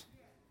message.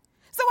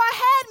 So I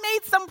had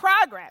made some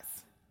progress.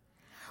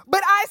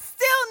 But I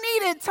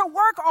still needed to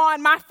work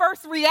on my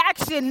first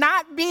reaction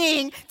not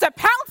being to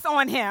pounce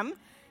on him,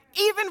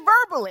 even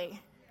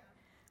verbally.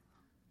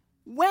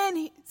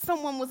 When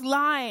someone was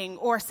lying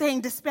or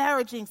saying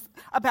disparaging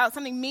about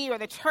something me or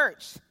the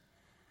church,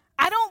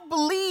 I don't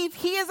believe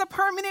he is a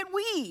permanent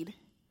weed.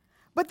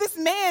 But this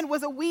man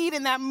was a weed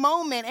in that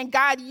moment, and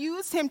God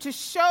used him to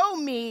show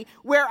me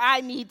where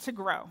I need to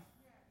grow,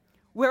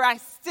 where I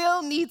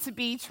still need to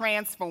be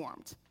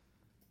transformed.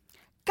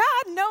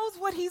 God knows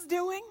what he's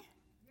doing.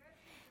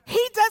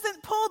 He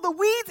doesn't pull the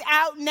weeds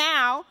out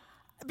now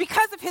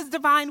because of his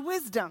divine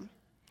wisdom.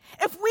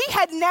 If we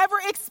had never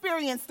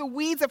experienced the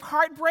weeds of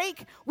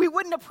heartbreak, we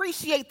wouldn't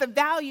appreciate the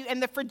value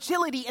and the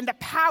fragility and the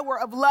power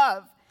of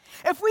love.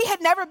 If we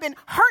had never been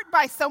hurt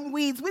by some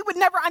weeds, we would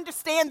never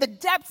understand the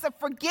depths of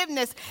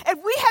forgiveness.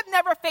 If we had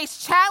never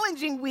faced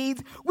challenging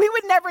weeds, we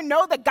would never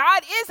know that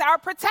God is our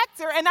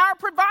protector and our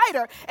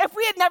provider. If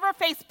we had never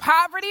faced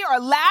poverty or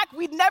lack,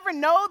 we'd never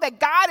know that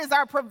God is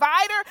our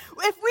provider.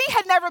 If we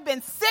had never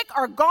been sick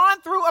or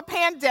gone through a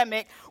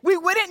pandemic, we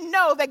wouldn't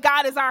know that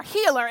God is our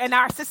healer and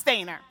our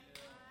sustainer.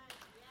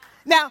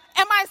 Now,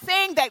 am I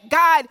saying that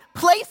God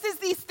places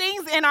these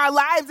things in our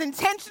lives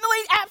intentionally?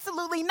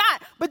 Absolutely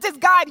not. But does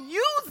God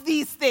use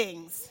these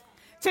things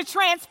to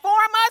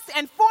transform us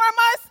and form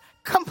us?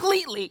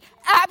 Completely.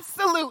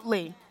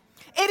 Absolutely.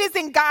 It is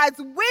in God's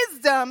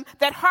wisdom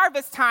that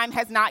harvest time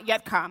has not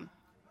yet come.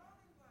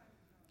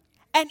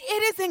 And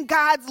it is in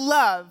God's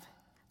love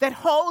that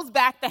holds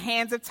back the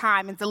hands of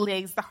time and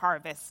delays the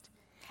harvest.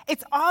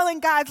 It's all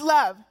in God's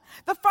love.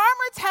 The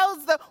farmer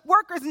tells the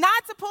workers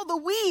not to pull the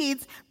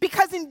weeds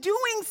because in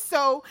doing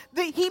so,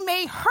 he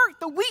may hurt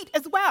the wheat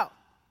as well.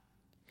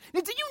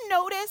 Now, do you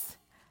notice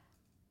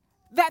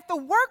that the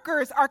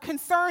workers are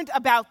concerned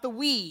about the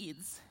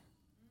weeds,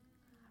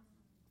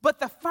 but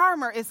the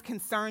farmer is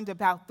concerned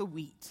about the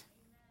wheat?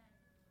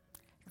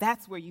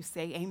 That's where you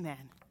say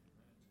amen.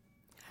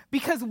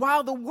 Because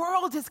while the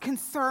world is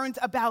concerned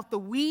about the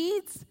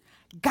weeds,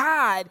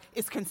 God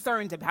is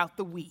concerned about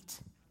the wheat.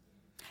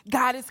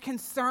 God is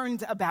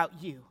concerned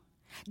about you.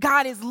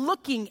 God is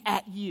looking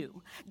at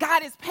you.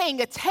 God is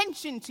paying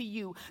attention to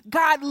you.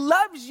 God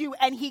loves you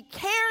and he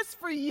cares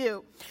for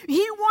you.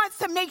 He wants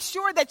to make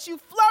sure that you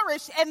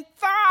flourish and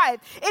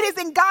thrive. It is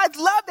in God's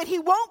love that he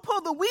won't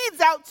pull the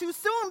weeds out too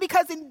soon,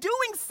 because in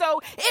doing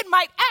so, it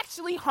might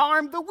actually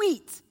harm the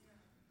wheat.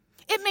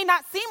 It may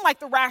not seem like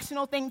the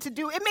rational thing to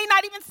do. It may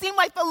not even seem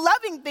like the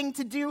loving thing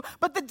to do,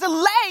 but the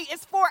delay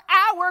is for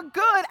our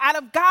good out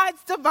of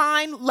God's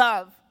divine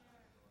love.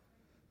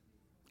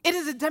 It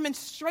is a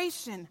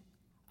demonstration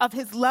of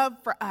his love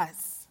for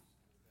us.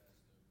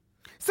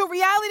 So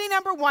reality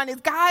number one is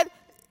God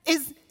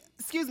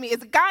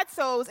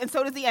sows and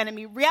so does the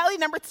enemy. Reality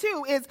number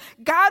two is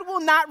God will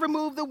not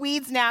remove the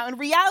weeds now. And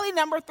reality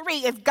number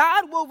three is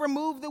God will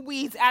remove the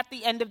weeds at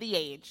the end of the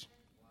age.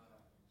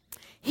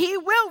 He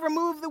will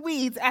remove the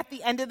weeds at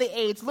the end of the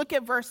age. Look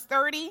at verse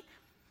 30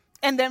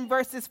 and then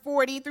verses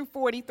 40 through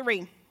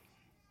 43.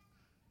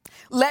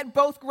 Let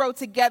both grow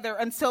together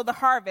until the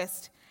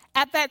harvest.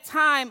 At that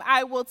time,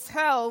 I will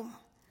tell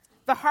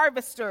the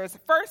harvesters,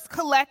 first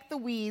collect the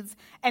weeds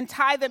and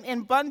tie them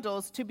in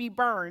bundles to be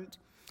burned.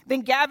 Then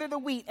gather the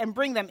wheat and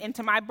bring them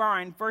into my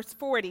barn. Verse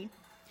 40,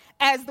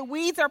 as the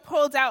weeds are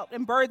pulled out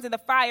and burned in the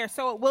fire,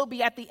 so it will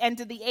be at the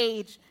end of the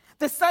age.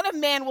 The Son of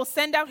Man will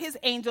send out his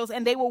angels,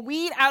 and they will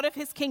weed out of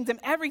his kingdom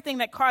everything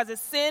that causes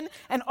sin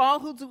and all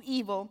who do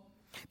evil.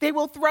 They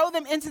will throw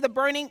them into the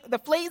blazing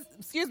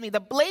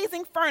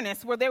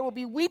furnace, where there will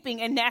be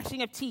weeping and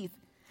gnashing of teeth.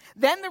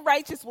 Then the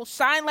righteous will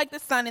shine like the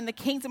sun in the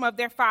kingdom of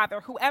their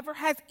Father. Whoever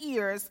has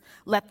ears,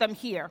 let them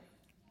hear.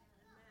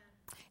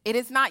 It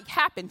has not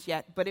happened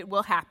yet, but it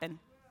will happen.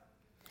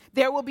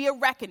 There will be a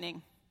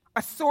reckoning,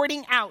 a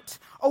sorting out,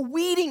 a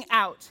weeding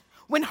out.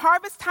 When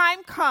harvest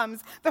time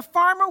comes, the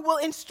farmer will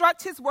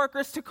instruct his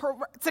workers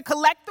to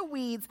collect the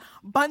weeds,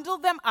 bundle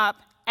them up,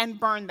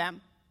 and burn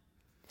them.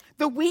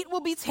 The wheat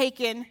will be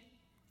taken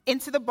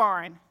into the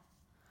barn.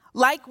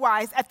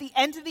 Likewise, at the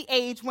end of the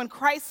age, when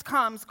Christ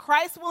comes,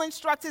 Christ will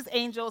instruct his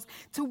angels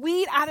to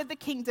weed out of the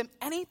kingdom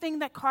anything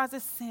that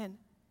causes sin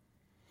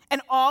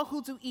and all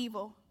who do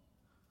evil.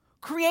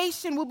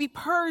 Creation will be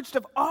purged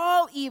of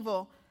all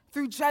evil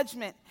through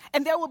judgment,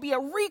 and there will be a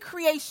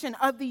recreation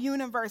of the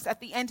universe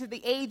at the end of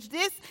the age.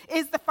 This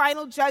is the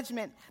final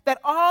judgment, that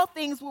all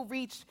things will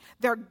reach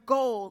their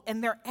goal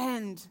and their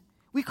end.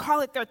 We call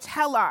it their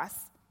telos.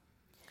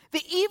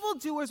 The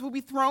evildoers will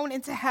be thrown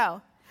into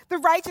hell. The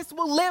righteous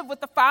will live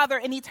with the Father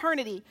in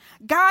eternity.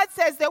 God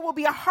says there will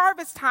be a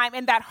harvest time,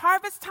 and that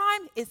harvest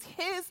time is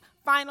his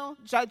final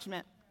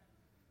judgment.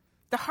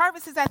 The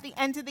harvest is at the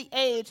end of the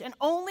age, and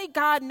only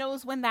God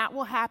knows when that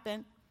will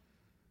happen.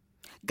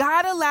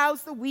 God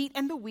allows the wheat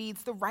and the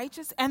weeds, the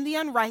righteous and the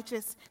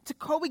unrighteous, to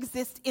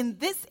coexist in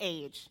this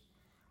age,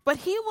 but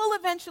he will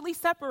eventually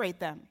separate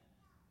them.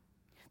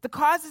 The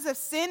causes of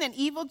sin and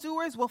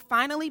evildoers will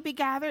finally be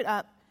gathered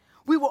up.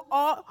 We will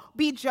all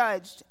be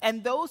judged,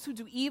 and those who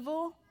do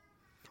evil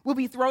will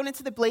be thrown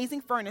into the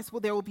blazing furnace, where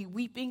there will be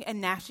weeping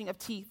and gnashing of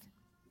teeth.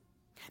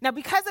 Now,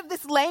 because of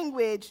this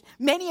language,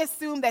 many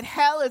assume that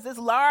hell is this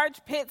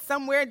large pit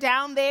somewhere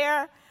down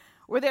there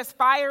where there's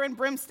fire and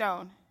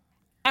brimstone.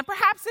 And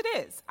perhaps it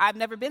is. I've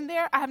never been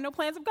there. I have no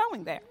plans of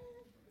going there.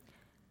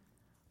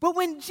 But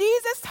when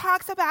Jesus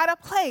talks about a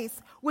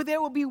place where there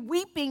will be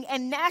weeping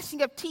and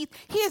gnashing of teeth,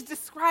 he is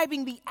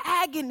describing the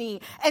agony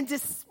and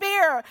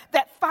despair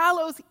that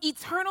follows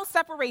eternal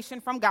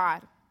separation from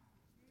God.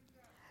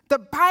 The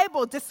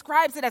Bible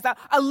describes it as a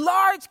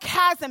large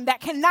chasm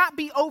that cannot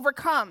be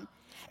overcome.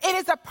 It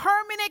is a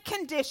permanent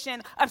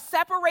condition of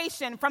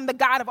separation from the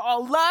God of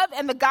all love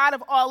and the God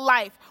of all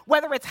life.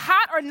 Whether it's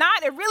hot or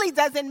not, it really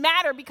doesn't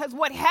matter, because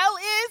what hell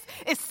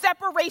is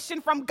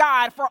separation from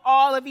God for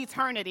all of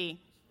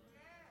eternity.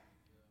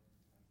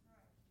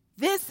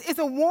 This is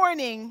a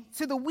warning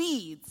to the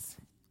weeds,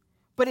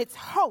 but it's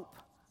hope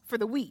for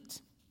the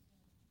wheat.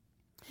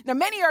 Now,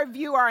 many of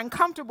you are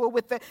uncomfortable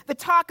with the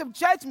talk of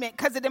judgment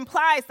because it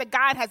implies that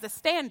God has a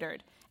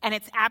standard, and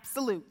it's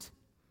absolute.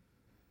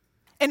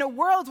 In a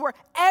world where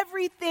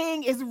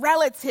everything is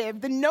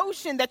relative, the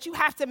notion that you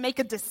have to make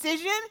a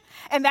decision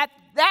and that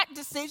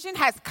decision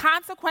has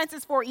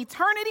consequences for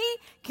eternity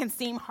can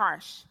seem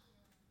harsh.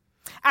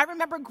 I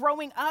remember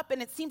growing up,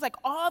 and it seems like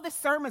all the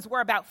sermons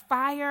were about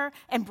fire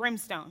and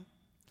brimstone.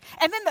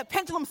 And then the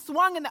pendulum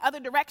swung in the other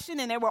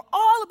direction, and they were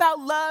all about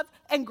love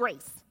and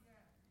grace.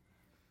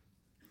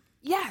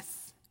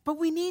 Yes, but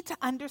we need to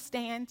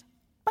understand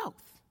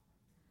both.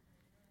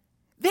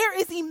 There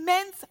is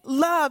immense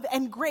love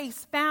and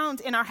grace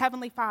found in our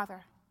Heavenly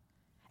Father.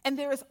 And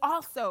there is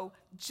also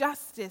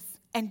justice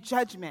and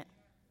judgment.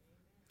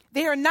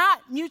 They are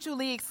not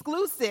mutually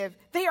exclusive.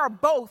 They are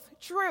both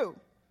true.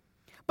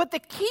 But the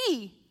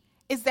key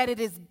is that it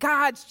is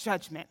God's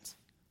judgment,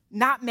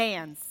 not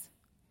man's.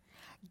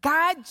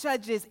 God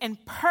judges in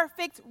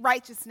perfect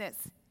righteousness,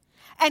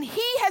 and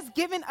he has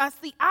given us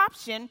the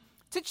option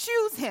to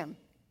choose him.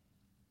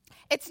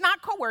 It's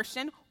not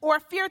coercion or a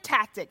fear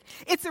tactic.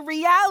 It's a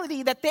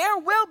reality that there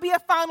will be a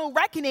final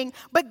reckoning,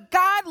 but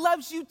God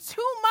loves you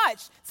too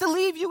much to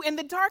leave you in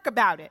the dark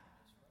about it.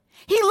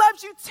 He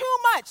loves you too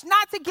much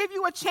not to give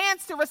you a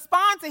chance to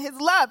respond to his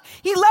love.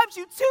 He loves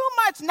you too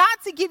much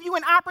not to give you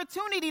an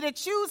opportunity to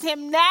choose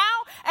him now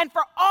and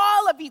for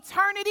all of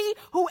eternity.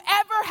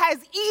 Whoever has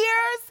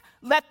ears,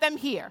 let them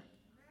hear.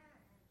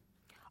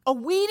 A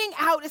weeding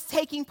out is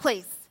taking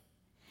place.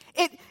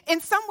 In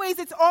some ways,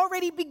 it's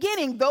already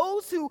beginning.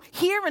 Those who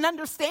hear and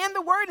understand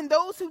the word and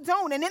those who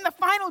don't. And in the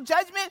final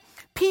judgment,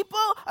 people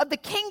of the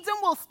kingdom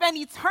will spend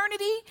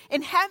eternity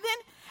in heaven,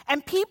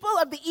 and people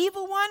of the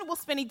evil one will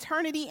spend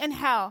eternity in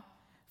hell,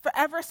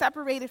 forever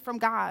separated from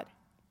God.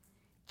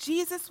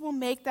 Jesus will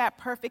make that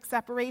perfect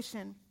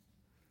separation.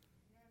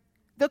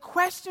 The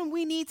question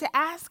we need to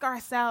ask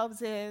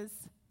ourselves is,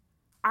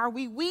 are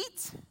we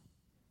wheat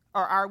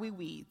or are we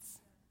weeds?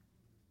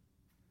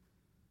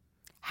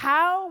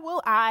 How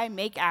will I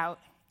make out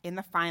in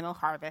the final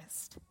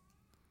harvest?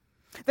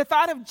 The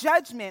thought of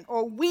judgment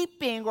or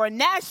weeping or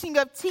gnashing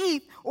of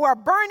teeth or a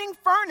burning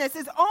furnace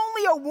is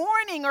only a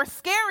warning or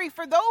scary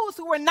for those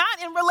who are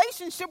not in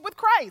relationship with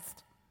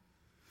Christ.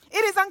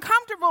 It is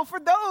uncomfortable for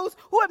those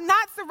who have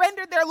not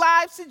surrendered their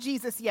lives to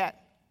Jesus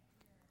yet.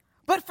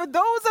 But for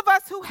those of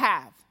us who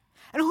have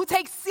and who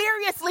take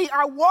seriously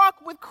our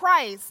walk with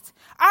Christ,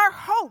 our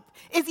hope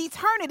is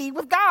eternity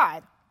with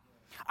God.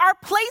 Our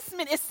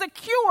placement is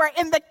secure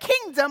in the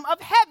kingdom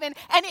of heaven,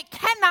 and it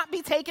cannot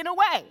be taken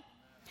away.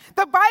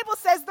 The Bible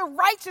says the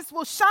righteous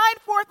will shine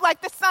forth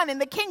like the sun in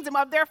the kingdom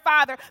of their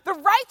Father. The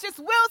righteous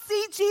will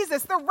see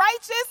Jesus. The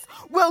righteous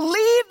will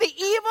leave the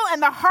evil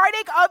and the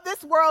heartache of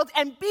this world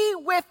and be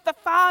with the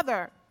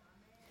Father.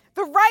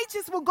 The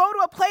righteous will go to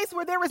a place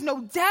where there is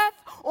no death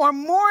or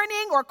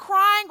mourning or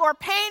crying or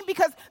pain,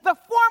 because the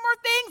former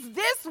things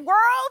this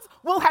world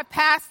will have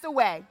passed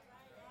away.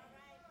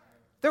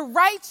 The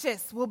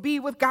righteous will be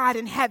with God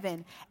in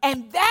heaven.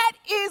 And that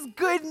is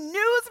good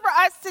news for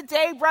us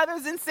today,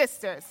 brothers and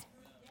sisters.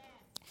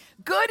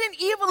 Good and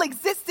evil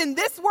exist in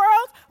this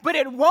world, but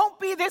it won't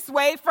be this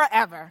way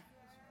forever.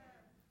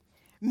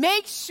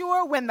 Make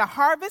sure when the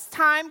harvest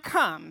time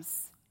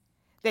comes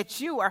that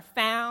you are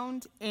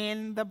found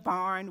in the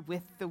barn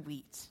with the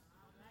wheat.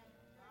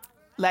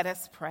 Let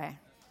us pray.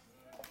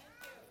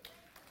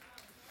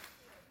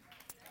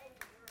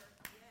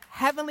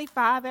 Heavenly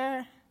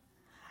Father,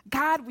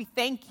 God, we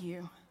thank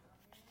you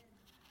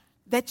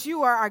that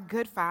you are our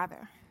good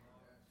Father.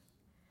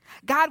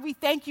 God, we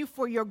thank you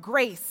for your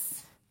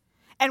grace,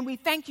 and we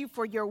thank you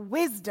for your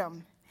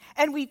wisdom,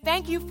 and we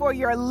thank you for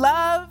your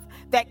love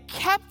that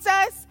kept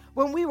us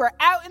when we were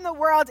out in the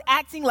world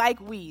acting like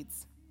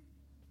weeds.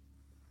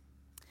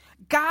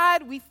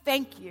 God, we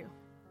thank you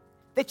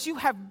that you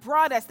have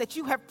brought us, that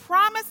you have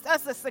promised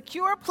us a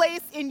secure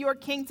place in your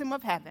kingdom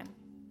of heaven.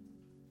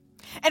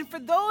 And for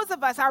those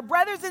of us, our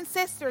brothers and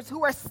sisters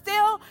who are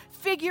still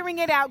figuring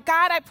it out,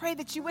 God, I pray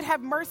that you would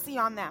have mercy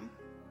on them.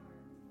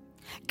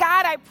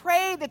 God, I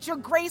pray that your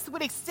grace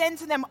would extend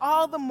to them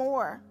all the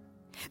more.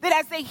 That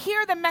as they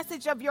hear the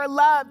message of your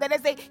love, that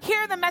as they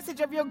hear the message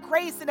of your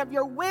grace and of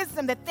your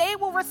wisdom, that they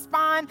will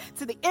respond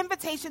to the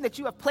invitation that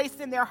you have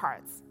placed in their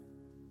hearts.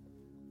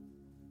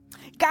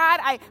 God,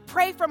 I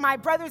pray for my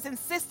brothers and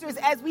sisters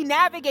as we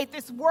navigate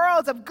this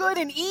world of good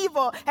and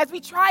evil, as we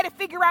try to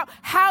figure out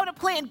how to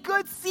plant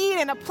good seed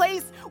in a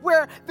place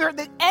where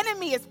the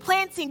enemy is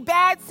planting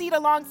bad seed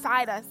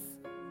alongside us.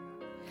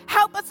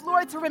 Help us,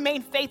 Lord, to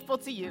remain faithful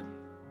to you.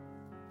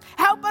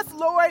 Help us,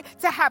 Lord,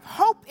 to have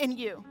hope in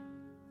you.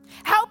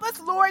 Help us,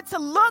 Lord, to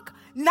look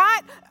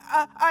not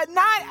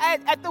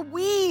at the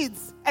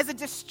weeds as a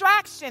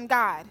distraction,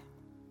 God,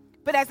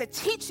 but as a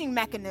teaching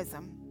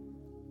mechanism,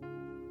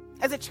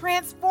 as a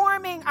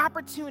transforming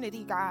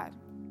opportunity, God.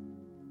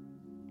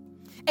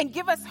 And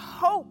give us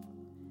hope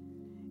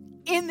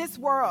in this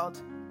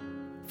world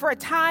for a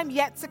time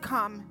yet to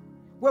come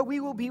where we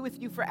will be with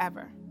you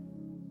forever.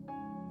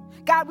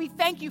 God, we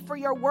thank you for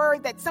your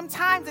word that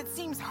sometimes it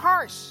seems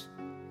harsh,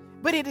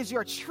 but it is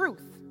your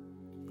truth.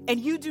 And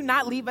you do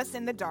not leave us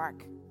in the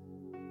dark.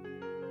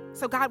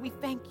 So God, we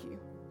thank you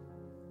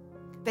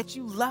that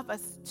you love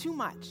us too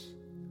much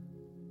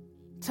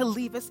to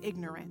leave us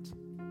ignorant.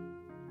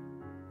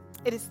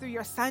 It is through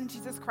your Son,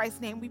 Jesus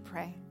Christ's name, we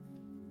pray.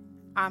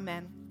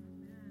 Amen.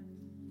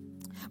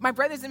 My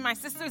brothers and my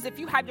sisters, if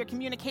you have your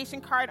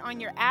communication card on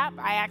your app,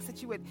 I ask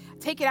that you would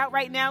take it out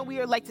right now. We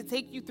would like to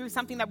take you through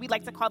something that we'd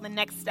like to call the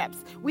next steps.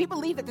 We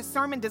believe that the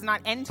sermon does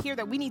not end here,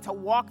 that we need to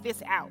walk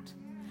this out.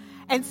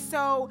 And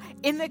so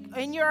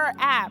in your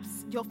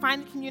apps, you'll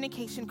find the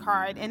communication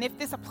card. And if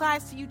this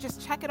applies to you, just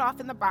check it off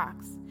in the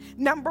box.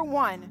 Number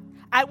 1,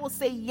 I will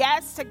say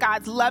yes to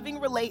God's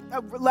loving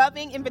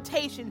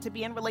invitation to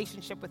be in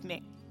relationship with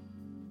me.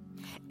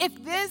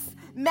 If this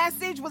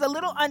message was a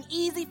little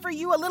uneasy for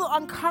you, a little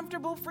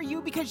uncomfortable for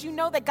you, because you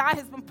know that God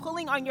has been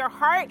pulling on your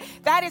heart,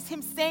 that is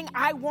him saying,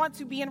 I want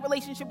to be in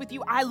relationship with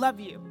you. I love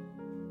you.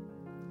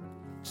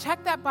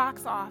 Check that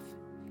box off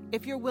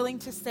if you're willing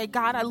to say,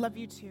 God, I love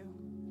you too.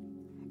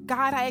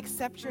 God, I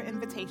accept your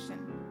invitation.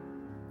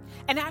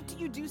 And after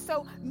you do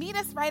so, meet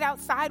us right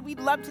outside. We'd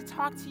love to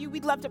talk to you.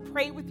 We'd love to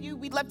pray with you.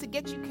 We'd love to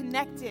get you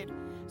connected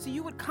so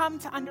you would come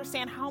to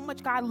understand how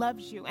much God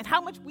loves you and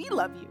how much we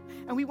love you.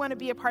 And we want to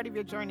be a part of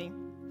your journey.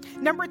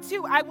 Number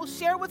 2, I will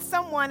share with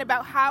someone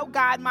about how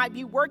God might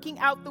be working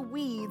out the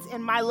weeds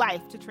in my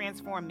life to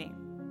transform me.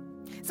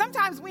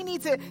 Sometimes we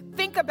need to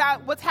think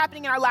about what's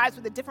happening in our lives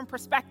with a different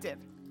perspective.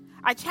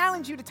 I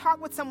challenge you to talk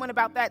with someone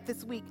about that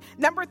this week.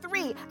 Number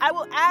 3, I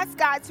will ask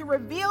God to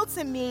reveal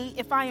to me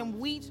if I am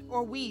wheat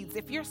or weeds.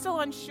 If you're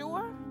still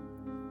unsure,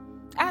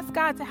 ask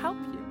God to help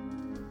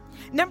you.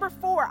 Number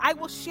 4, I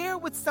will share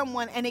with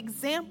someone an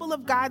example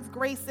of God's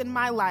grace in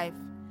my life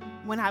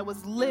when I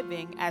was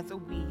living as a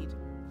weed.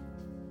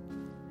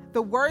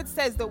 The word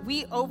says that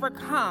we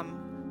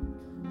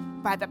overcome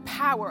by the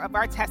power of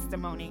our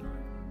testimony.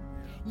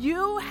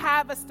 You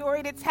have a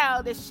story to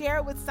tell, to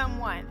share with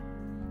someone.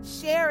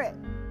 Share it.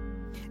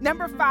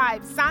 Number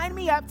 5, sign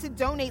me up to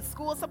donate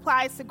school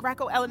supplies to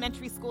Greco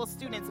Elementary School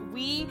students.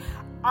 We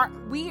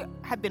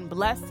have been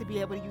blessed to be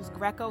able to use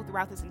Greco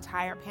throughout this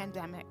entire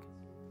pandemic.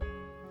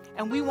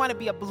 And we want to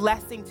be a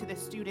blessing to the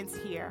students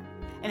here.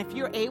 And if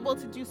you're able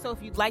to do so,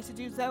 if you'd like to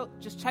do so,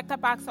 just check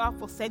that box off.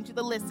 We'll send you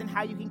the list and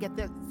how you can get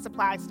the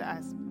supplies to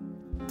us.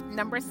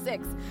 Number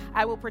 6,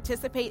 I will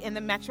participate in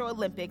the Metro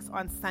Olympics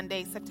on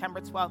Sunday,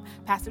 September 12th.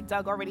 Pastor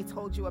Doug already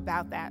told you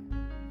about that.